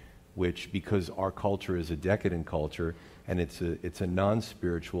such, which, because our culture is a decadent culture and it's a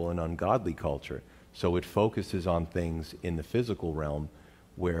non-spiritual and ungodly culture, so it focuses on things in the physical realm,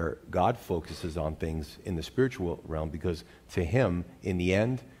 where God focuses on things in the spiritual realm, because to him, in the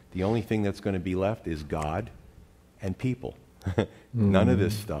end, the only thing that's going to be left is God and people. None of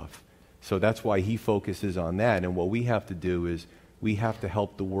this stuff. So that's why he focuses on that. And what we have to do is we have to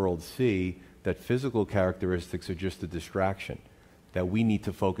help the world see that physical characteristics are just a distraction, that we need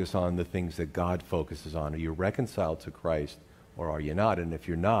to focus on the things that God focuses on. Are you reconciled to Christ or are you not? And if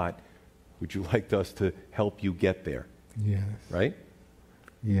you're not, would you like us to help you get there? Yes. Right?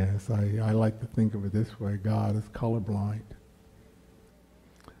 Yes, I like to think of it this way. God is colorblind.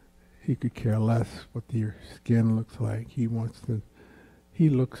 He could care less what your skin looks like. He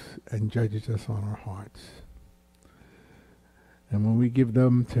looks and judges us on our hearts. And when we give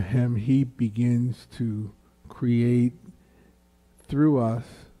them to him, he begins to create through us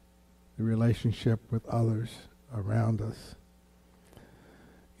the relationship with others around us.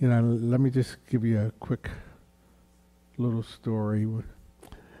 Let me just give you a quick little story.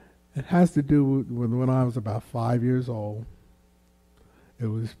 It has to do with when I was about 5 years old. It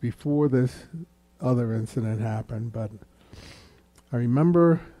was before this other incident happened, but I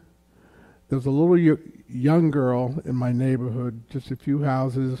remember there was a little young girl in my neighborhood, just a few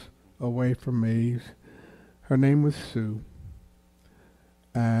houses away from me. Her name was Sue.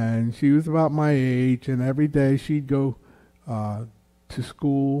 And she was about my age, and every day she'd go to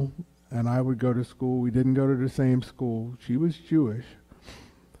school, and I would go to school. We didn't go to the same school. She was Jewish.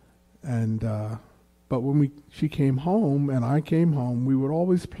 And but when she came home and I came home, we would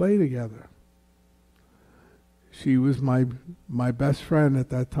always play together. She was my best friend at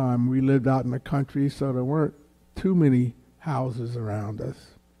that time. We lived out in the country, so there weren't too many houses around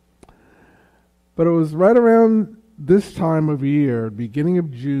us. But it was right around this time of year, beginning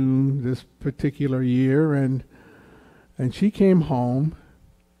of June, this particular year, and she came home.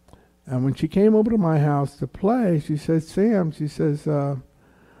 And when she came over to my house to play, she said, Sam, she says,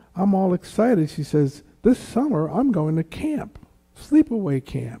 I'm all excited. She says, this summer I'm going to camp, sleepaway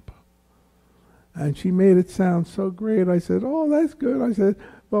camp. And she made it sound so great. I said, oh, that's good. I said,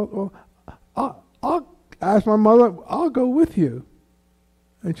 well I'll ask my mother, I'll go with you.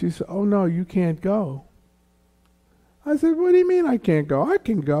 And she said, oh, no, you can't go. I said, what do you mean I can't go? I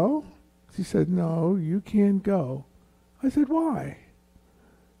can go. She said, no, you can't go. I said, why?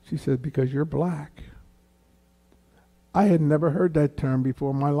 She said, because you're black. I had never heard that term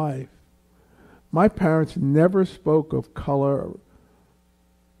before in my life. My parents never spoke of color,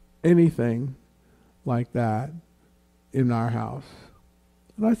 anything like that in our house.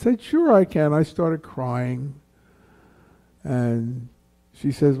 And I said, sure I can. I started crying. And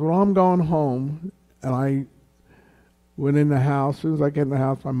she says, well, I'm going home. And I went in the house. As soon as I get in the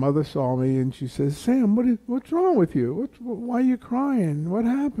house, my mother saw me, and she says, Sam, what's wrong with you? Why are you crying? What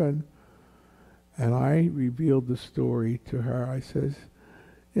happened? And I revealed the story to her. I says,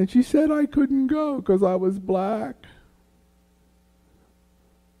 and she said I couldn't go because I was black.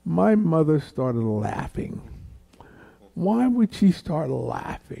 My mother started laughing. Why would she start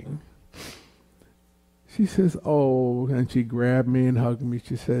laughing? She says, oh, and she grabbed me and hugged me.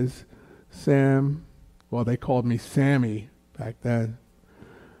 She says, Sam, well, they called me Sammy back then.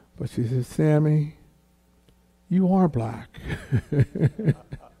 But she says, Sammy, you are black.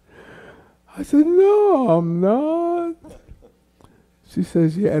 I said, no, I'm not. She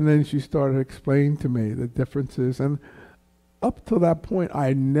says, yeah. And then she started explaining to me the differences. And up to that point,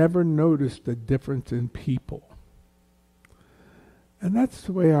 I never noticed the difference in people. And that's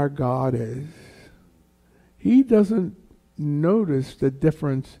the way our God is. He doesn't notice the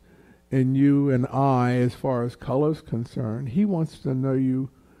difference in you and I as far as color's concerned. He wants to know you.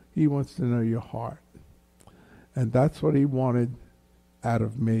 He wants to know your heart. And that's what he wanted out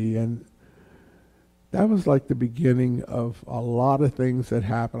of me. And that was like the beginning of a lot of things that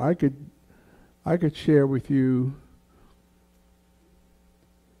happened. I could share with you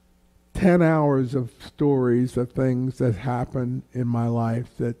 10 hours of stories of things that happened in my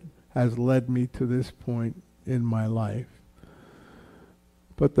life that has led me to this point in my life.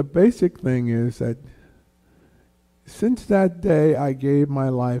 But the basic thing is that since that day I gave my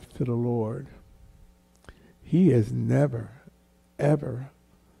life to the Lord, he has never, ever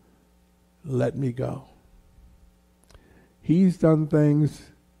let me go. He's done things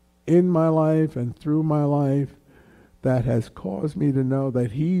in my life and through my life that has caused me to know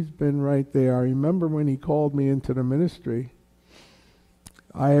that he's been right there. I remember when he called me into the ministry,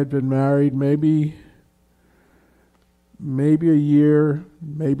 I had been married maybe a year,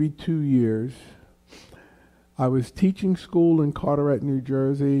 maybe 2 years. I was teaching school in Carteret, New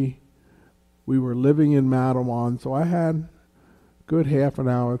Jersey. We were living in Matawan, so I had a good half an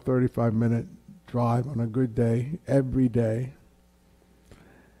hour, 35-minute drive on a good day, every day.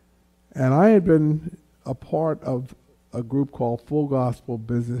 And I had been a part of a group called Full Gospel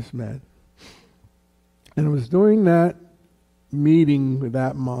Businessmen. And it was during that meeting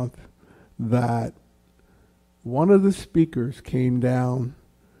that month that one of the speakers came down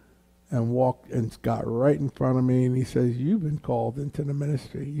and walked and got right in front of me, and he says, "You've been called into the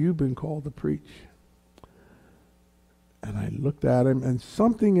ministry. You've been called to preach." And I looked at him, and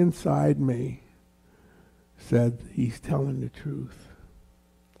something inside me said, he's telling the truth.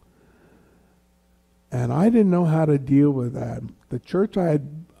 And I didn't know how to deal with that. The church I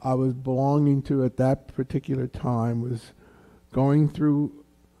was belonging to at that particular time was going through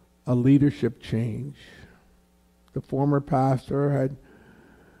a leadership change. The former pastor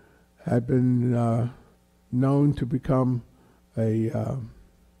had been known to become an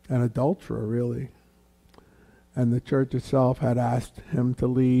adulterer, really. And the church itself had asked him to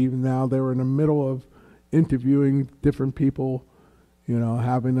leave. Now they were in the middle of interviewing different people, you know,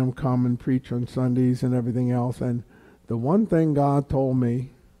 having them come and preach on Sundays and everything else. And the one thing God told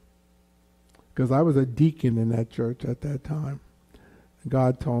me, because I was a deacon in that church at that time,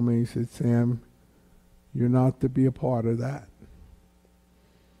 God told me, he said, "Sam, you're not to be a part of that.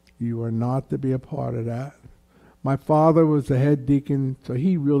 You are not to be a part of that." My father was the head deacon, so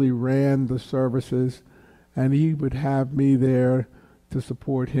he really ran the services, and he would have me there to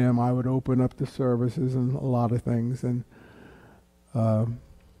support him. I would open up the services and a lot of things. And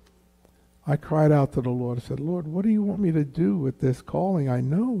I cried out to the Lord. I said, "Lord, what do you want me to do with this calling? I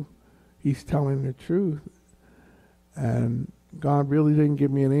know he's telling the truth." And God really didn't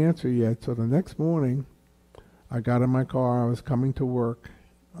give me an answer yet. So the next morning, I got in my car. I was coming to work.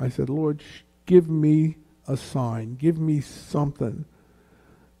 I said, "Lord, give me a sign. Give me something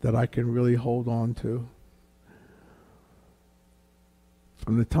that I can really hold on to."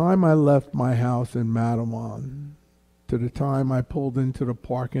 From the time I left my house in Matawan to the time I pulled into the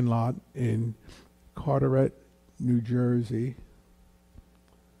parking lot in Carteret, New Jersey,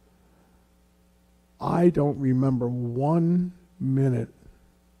 I don't remember 1 minute.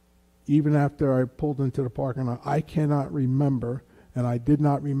 Even after I pulled into the parking lot, I cannot remember, and I did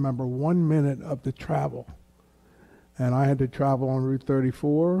not remember 1 minute of the travel. And I had to travel on Route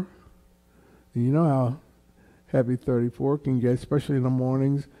 34. And you know how heavy 34 can get, especially in the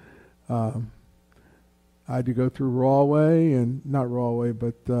mornings. I had to go through Rahway, and not Rahway,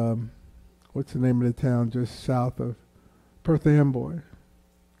 but what's the name of the town just south of Perth Amboy?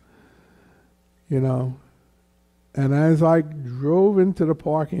 You know, and as I drove into the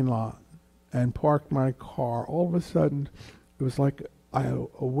parking lot and parked my car, all of a sudden it was like I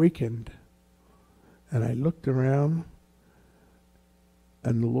awakened, and I looked around,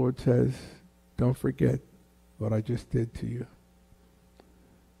 and the Lord says, "Don't forget what I just did to you."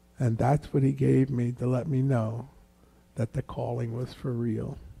 And that's what he gave me to let me know that the calling was for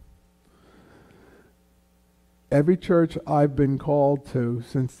real. Every church I've been called to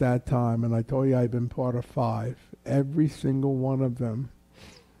since that time, and I told you I've been part of 5, every single one of them,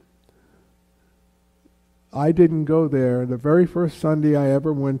 I didn't go there. The very first Sunday I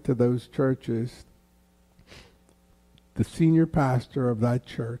ever went to those churches, the senior pastor of that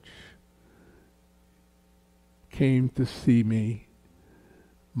church came to see me.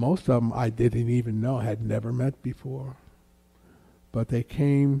 Most of them I didn't even know, had never met before. But they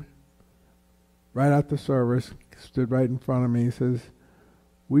came right after service, stood right in front of me. He says,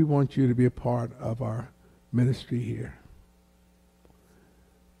 "We want you to be a part of our ministry here."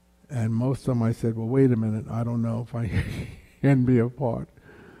 And most of them I said, "Well, wait a minute, I don't know if I can be a part."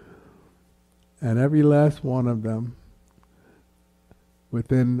 And every last one of them,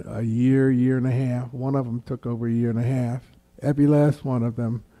 within a year, year and a half, one of them took over a year and a half, every last one of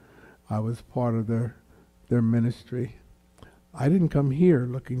them, I was part of their ministry. I didn't come here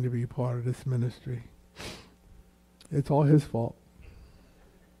looking to be part of this ministry. It's all his fault.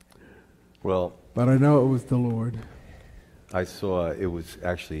 Well, But I know it was the Lord. I saw it was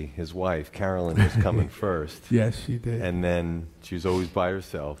actually his wife, Carolyn, was coming first. Yes, she did. And then she was always by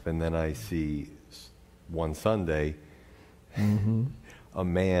herself. And then I see one Sunday a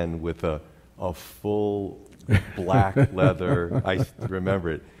man with a full black leather. I remember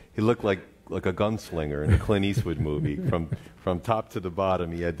it. He looked like a gunslinger in a Clint Eastwood movie. From top to the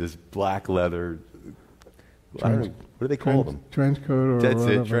bottom, he had this black leather. I don't know, what do they call them? Trench coat or That's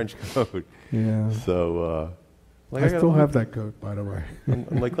whatever. it, trench coat. Yeah. So, I still have that coat, by the way.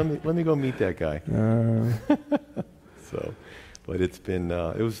 I'm like, let me go meet that guy. So, but it's been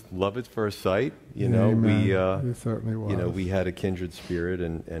it was love at first sight. You know, Amen. It certainly was. you know, we had a kindred spirit,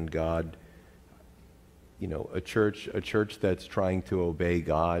 and God. You know, a church that's trying to obey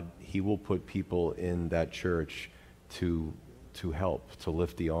God, He will put people in that church to help, to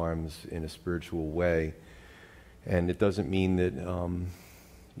lift the arms in a spiritual way. And it doesn't mean that,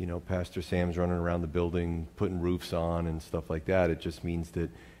 you know, Pastor Sam's running around the building putting roofs on and stuff like that. It just means that,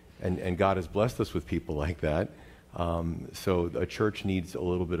 and God has blessed us with people like that. So a church needs a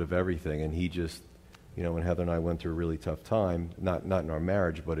little bit of everything. And He just, you know, when Heather and I went through a really tough time, not in our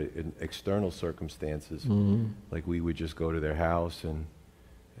marriage, but in external circumstances, like we would just go to their house, and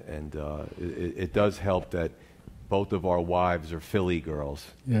it does help that both of our wives are Philly girls.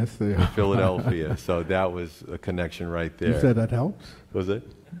 Yes, they are. Philadelphia. So that was a connection right there. You said that helps? Was it?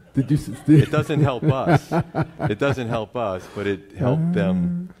 Did you? It doesn't help us. It doesn't help us, but it helped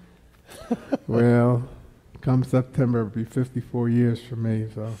them. Well, come September, it'll be 54 years for me,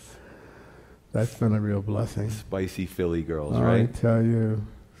 so that's been a real blessing. Spicy Philly girls, I right? tell you,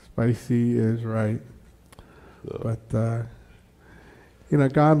 spicy is right. So, But, you know,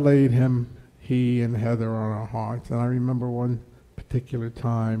 God laid he and Heather on our hearts. And I remember one particular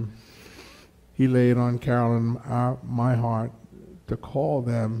time, He laid on Carolyn my heart to call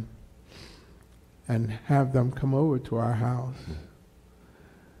them and have them come over to our house.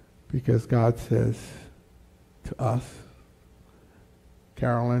 Because God says to us,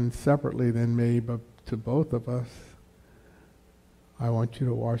 Carolyn separately than me, but to both of us, I want you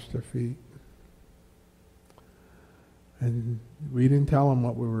to wash their feet. And we didn't tell them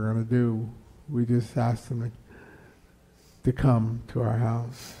what we were going to do. We just asked them to come to our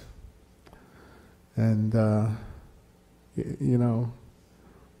house. And, you know,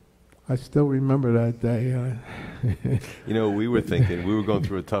 I still remember that day. you know, we were going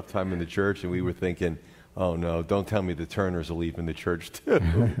through a tough time in the church, and we were thinking, oh no, don't tell me the Turners are leaving the church too.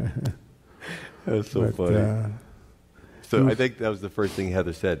 That's so funny. So I think that was the first thing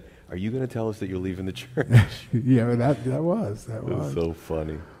Heather said. Are you going to tell us that you're leaving the church? Yeah, that was. It was so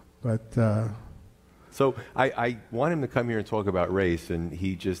funny. But so I want him to come here and talk about race, and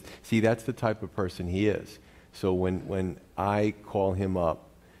he just, see, that's the type of person he is. So when I call him up,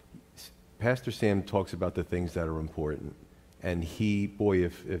 Pastor Sam talks about the things that are important. And he, boy,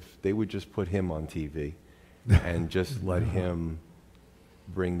 if they would just put him on TV and just let him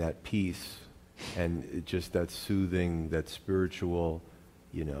bring that peace and just that soothing, that spiritual,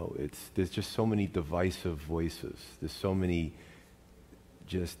 you know, there's just so many divisive voices. There's so many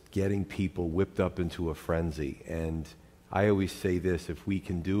just getting people whipped up into a frenzy. And I always say this, if we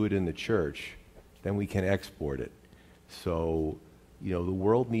can do it in the church, then we can export it. So, you know, the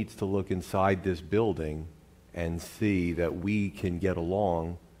world needs to look inside this building and see that we can get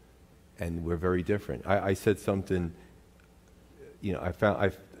along, and we're very different. I said something, you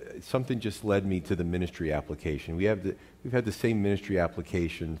know, something just led me to the ministry application. We've had the same ministry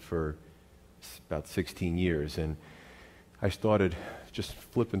application for about 16 years, and I started just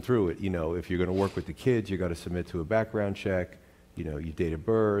flipping through it. You know, if you're going to work with the kids, you got to submit to a background check. You know, your date of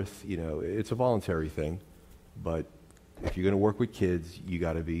birth. You know, it's a voluntary thing, but if you're going to work with kids, you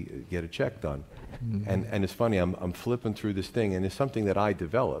got to get a check done. Mm-hmm. And it's funny, I'm flipping through this thing, and it's something that I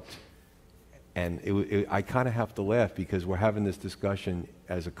developed. And I kind of have to laugh because we're having this discussion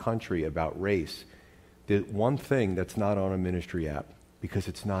as a country about race. The one thing that's not on a ministry app, because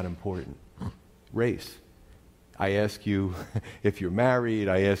it's not important, race. I ask you if you're married,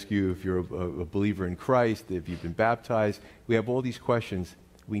 I ask you if you're a believer in Christ, if you've been baptized. We have all these questions.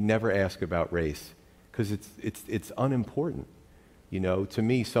 We never ask about race. because it's unimportant. You know, to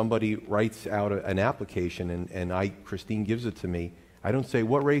me, somebody writes out an application and Christine gives it to me. I don't say,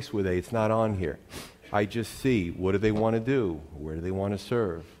 what race were they? It's not on here. I just see, what do they want to do? Where do they want to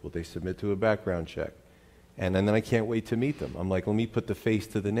serve? Will they submit to a background check? And then I can't wait to meet them. I'm like, let me put the face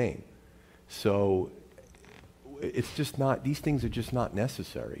to the name. So it's just not, these things are just not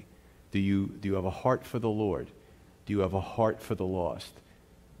necessary. Do you have a heart for the Lord? Do you have a heart for the lost?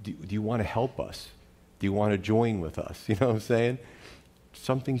 Do you want to help us? Do you want to join with us? You know what I'm saying?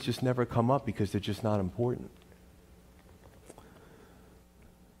 Some things just never come up because they're just not important.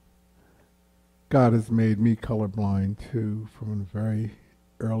 God has made me colorblind too from a very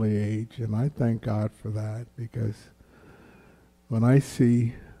early age, and I thank God for that, because when I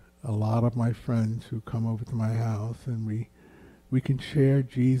see a lot of my friends who come over to my house and we can share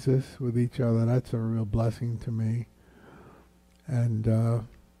Jesus with each other, that's a real blessing to me. And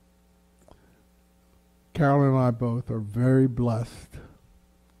Carol and I both are very blessed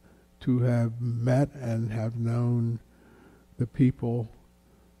to have met and have known the people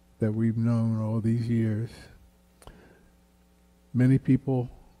that we've known all these years. Many people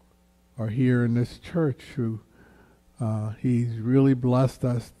are here in this church who he's really blessed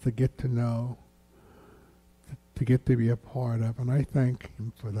us to get to know, to get to be a part of, and I thank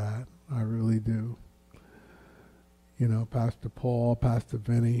him for that. I really do. You know, Pastor Paul, Pastor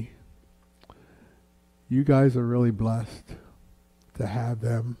Vinny, you guys are really blessed to have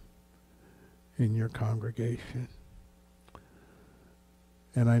them in your congregation.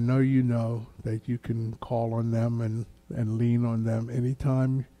 And I know you know that you can call on them and lean on them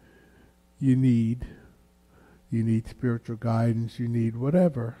anytime you need spiritual guidance, you need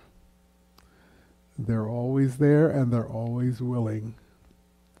whatever. They're always there and they're always willing.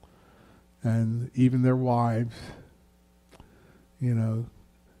 And even their wives, you know,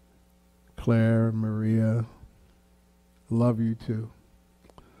 Claire and Maria, love you too.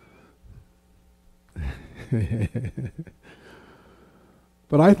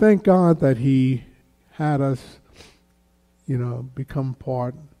 But I thank God that he had us, you know, become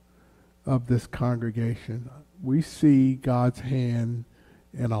part of this congregation. We see God's hand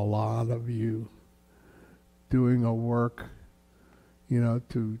in a lot of you doing a work, you know,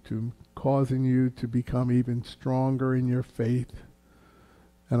 to causing you to become even stronger in your faith.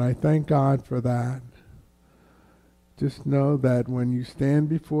 And I thank God for that. Just know that when you stand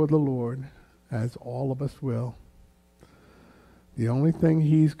before the Lord, as all of us will, the only thing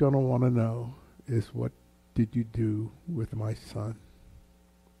he's going to want to know is, what did you do with my son?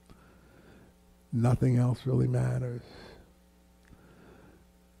 Nothing else really matters.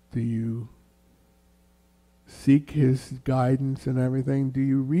 Do you seek his guidance and everything? Do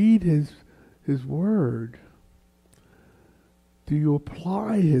you read his word? Do you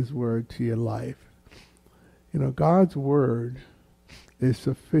apply his word to your life? You know, God's word is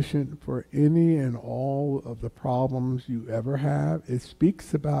sufficient for any and all of the problems you ever have. It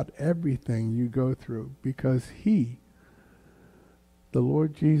speaks about everything you go through, because he, the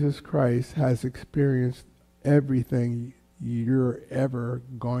Lord Jesus Christ, has experienced everything you're ever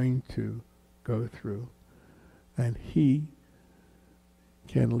going to go through. And he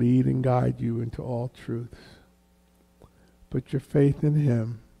can lead and guide you into all truths. Put your faith in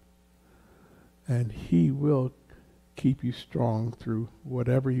him, and he will keep you strong through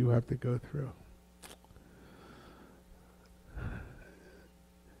whatever you have to go through.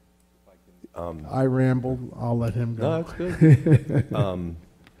 I rambled. I'll let him go. No, that's good.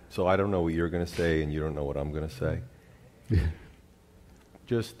 So I don't know what you're going to say, and you don't know what I'm going to say.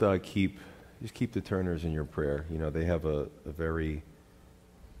 Just keep the Turners in your prayer. You know, they have a very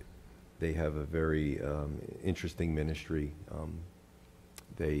interesting ministry.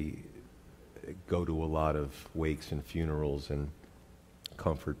 They go to a lot of wakes and funerals and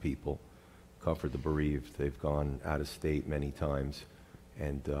comfort people, comfort the bereaved. They've gone out of state many times,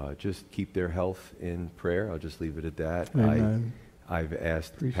 and just keep their health in prayer. I'll just leave it at that. Amen. I've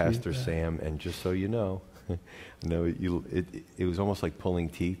asked Appreciate Pastor that. Sam, and just so you know, it was almost like pulling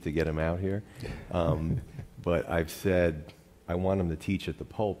teeth to get him out here. But I've said I want him to teach at the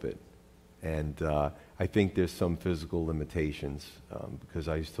pulpit, and I think there's some physical limitations, because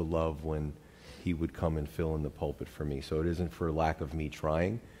I used to love when he would come and fill in the pulpit for me. So it isn't for lack of me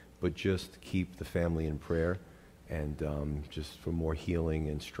trying, but just keep the family in prayer, and just for more healing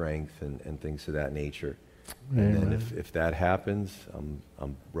and strength and things of that nature. Amen. And then if that happens,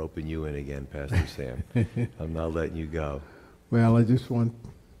 I'm roping you in again, Pastor Sam. I'm not letting you go. Well, I just want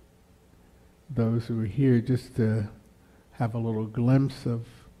those who are here just to have a little glimpse of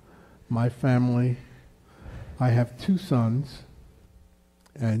my family. I have 2 sons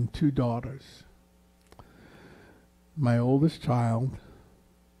and 2 daughters. my oldest child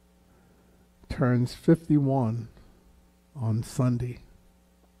turns 51 on Sunday.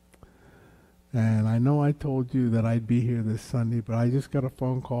 And I know I told you that I'd be here this Sunday, but I just got a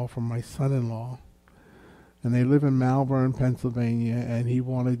phone call from my son-in-law. And they live in Malvern, Pennsylvania, and he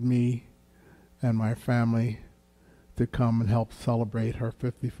wanted me and my family to come and help celebrate her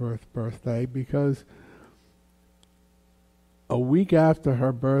 51st birthday, because a week after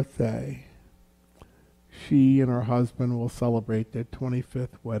her birthday, she and her husband will celebrate their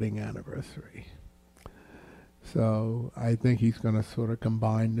 25th wedding anniversary. So I think he's going to sort of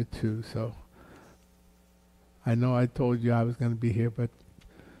combine the two. So I know I told you I was going to be here, but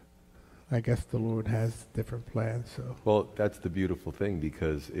I guess the Lord has different plans. So Well, that's the beautiful thing,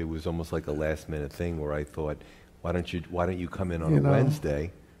 because it was almost like a last-minute thing where I thought, why don't you come in on a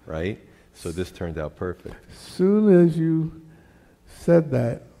Wednesday, right? So this turned out perfect. as soon as you said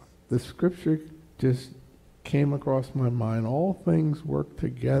that, the scripture just came across my mind. All things work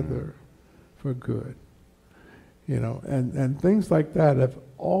together for good. And things like that have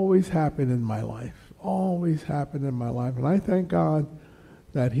always happened in my life. Always happened in my life. And I thank God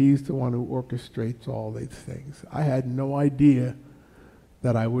that he's the one who orchestrates all these things. I had no idea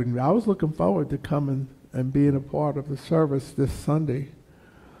that I wouldn't. I was looking forward to coming and being a part of the service this Sunday.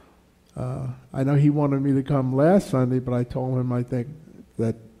 I know he wanted me to come last Sunday, but I told him I think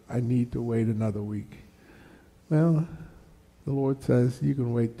that I need to wait another week. Well, the Lord says you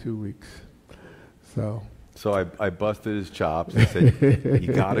can wait 2 weeks. So I busted his chops. I said,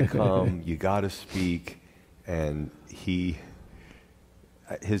 you got to come, you got to speak. And his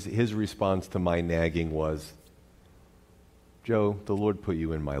response to my nagging was, Joe, the Lord put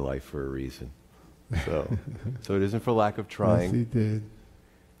you in my life for a reason. So it isn't for lack of trying. Yes, he did.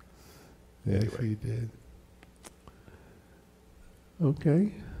 Yes, Anyway. he did.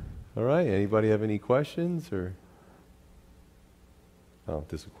 Okay. All right, anybody have any questions? Oh,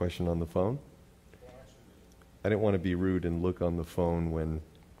 there's a question on the phone? I didn't want to be rude and look on the phone when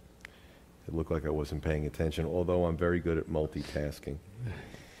it looked like I wasn't paying attention, although I'm very good at multitasking.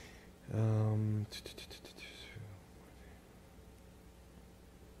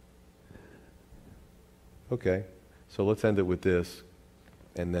 Okay, so let's end it with this,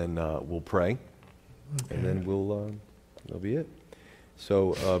 and then we'll pray, and then that'll be it.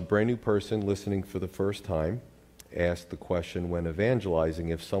 So a brand new person listening for the first time asked the question, when evangelizing,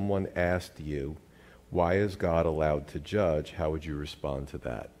 if someone asked you, why is God allowed to judge, how would you respond to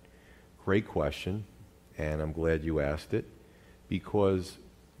that? Great question, and I'm glad you asked it, because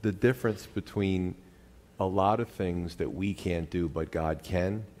the difference between a lot of things that we can't do but God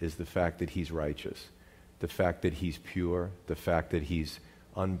can is the fact that he's righteous, the fact that he's pure, the fact that he's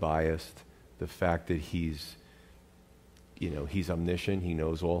unbiased, the fact that he's omniscient, he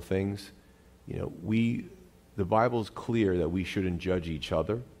knows all things. The Bible's clear that we shouldn't judge each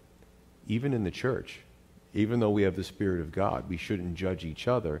other, even in the church. Even though we have the Spirit of God, we shouldn't judge each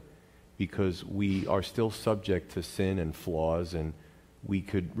other, because we are still subject to sin and flaws, and we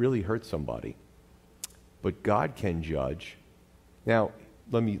could really hurt somebody. But God can judge. Now,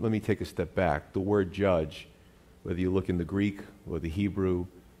 let me take a step back. The word judge, whether you look in the Greek or the Hebrew,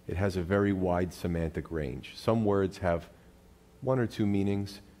 it has a very wide semantic range. Some words have 1 or 2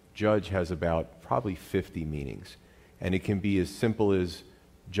 meanings. Judge has about probably 50 meanings. And it can be as simple as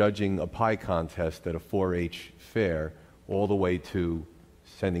judging a pie contest at a 4-H fair, all the way to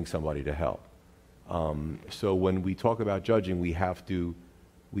sending somebody to hell. So when we talk about judging, we have to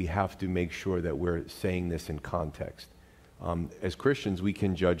make sure that we're saying this in context. As Christians, we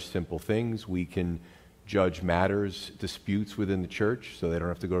can judge simple things. We can judge matters, disputes within the church, so they don't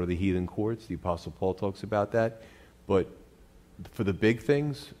have to go to the heathen courts. The Apostle Paul talks about that. But for the big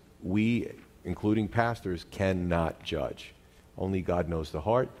things, we, including pastors, cannot judge. Only God knows the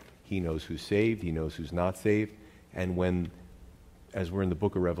heart. He knows who's saved. He knows who's not saved. And as we're in the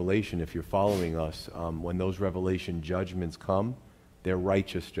book of Revelation, if you're following us, when those revelation judgments come, they're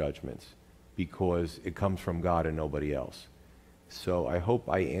righteous judgments, because it comes from God and nobody else. So I hope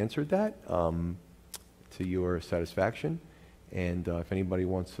I answered that to your satisfaction. And if anybody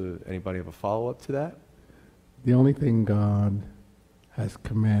have a follow-up to that? The only thing God has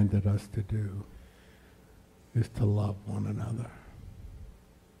commanded us to do is to love one another.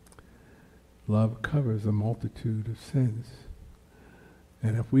 Love covers a multitude of sins.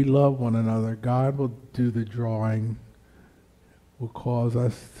 And if we love one another, God will do the drawing, will cause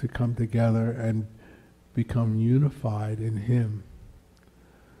us to come together and become unified in him.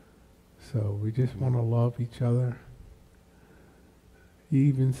 So we just want to love each other. He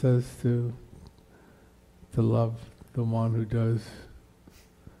even says to love the one who does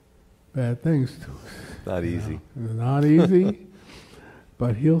bad things to us. Not easy. It's not easy,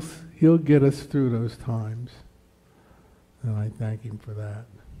 but he'll get us through those times. And I thank him for that.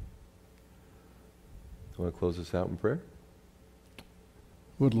 Want to close us out in prayer?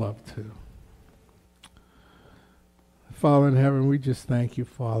 Would love to. Father in heaven, we just thank you,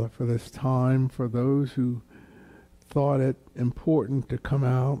 Father, for this time, for those who thought it important to come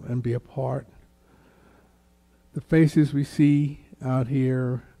out and be a part. The faces we see out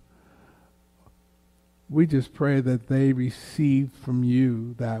here, we just pray that they receive from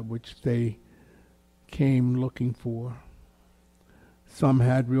you that which they came looking for. Some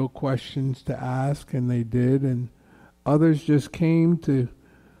had real questions to ask, and they did, and others just came to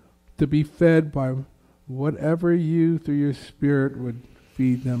be fed by whatever you, through your Spirit, would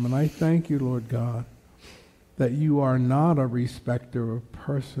feed them. And I thank you, Lord God, that you are not a respecter of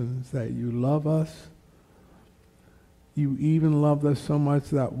persons, that you love us. You even loved us so much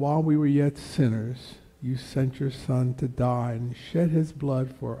that while we were yet sinners, you sent your Son to die and shed his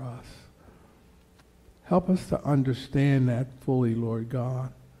blood for us. Help us to understand that fully, Lord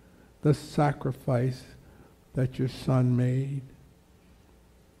God, the sacrifice that your Son made.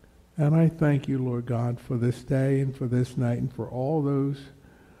 And I thank you, Lord God, for this day and for this night and for all those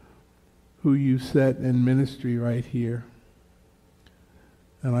who you set in ministry right here.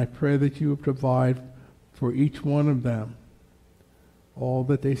 And I pray that you would provide for each one of them all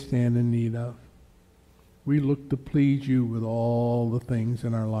that they stand in need of. We look to please you with all the things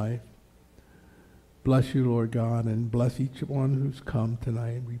in our life. Bless you, Lord God, and bless each one who's come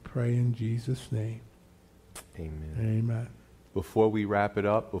tonight. We pray in Jesus' name. Amen. Amen. Before we wrap it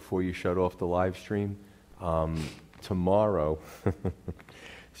up, before you shut off the live stream, tomorrow,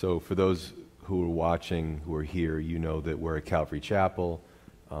 so for those who are watching, who are here, you know that we're at Calvary Chapel.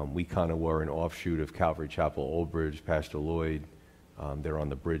 We kind of were an offshoot of Calvary Chapel Old Bridge, Pastor Lloyd. They're on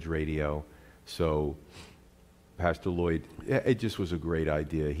the Bridge Radio. So Pastor Lloyd, it just was a great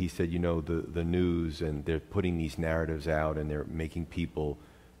idea. He said, you know, the news, and they're putting these narratives out, and they're making people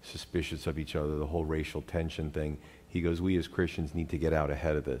suspicious of each other, the whole racial tension thing. He goes, we as Christians need to get out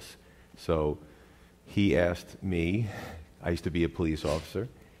ahead of this. So he asked me, I used to be a police officer,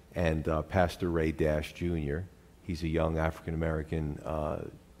 and Pastor Ray Dash Jr., he's a young African-American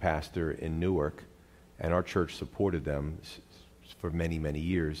pastor in Newark, and our church supported them for many, many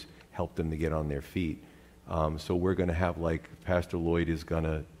years, helped them to get on their feet. So we're going to have, like, Pastor Lloyd is going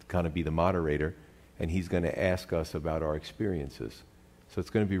to kind of be the moderator, and he's going to ask us about our experiences. So it's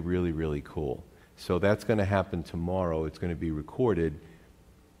going to be really, really cool. So that's going to happen tomorrow. It's going to be recorded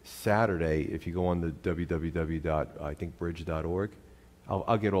Saturday. If you go on the www.bridge.org,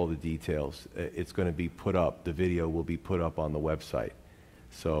 I'll get all the details. It's going to be put up. The video will be put up on the website.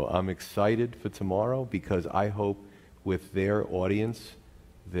 So I'm excited for tomorrow, because I hope with their audience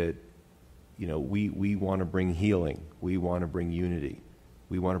that, you know, we want to bring healing. We want to bring unity.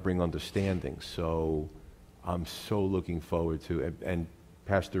 We want to bring understanding. So I'm so looking forward to it. And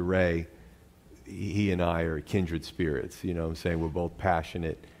Pastor Ray, he and I are kindred spirits. You know what I'm saying? We're both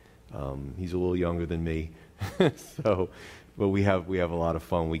passionate. He's a little younger than me. But we have a lot of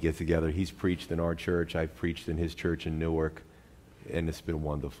fun. We get together. He's preached in our church. I've preached in his church in Newark. And it's been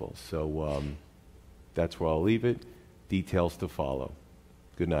wonderful. So that's where I'll leave it. Details to follow.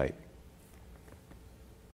 Good night.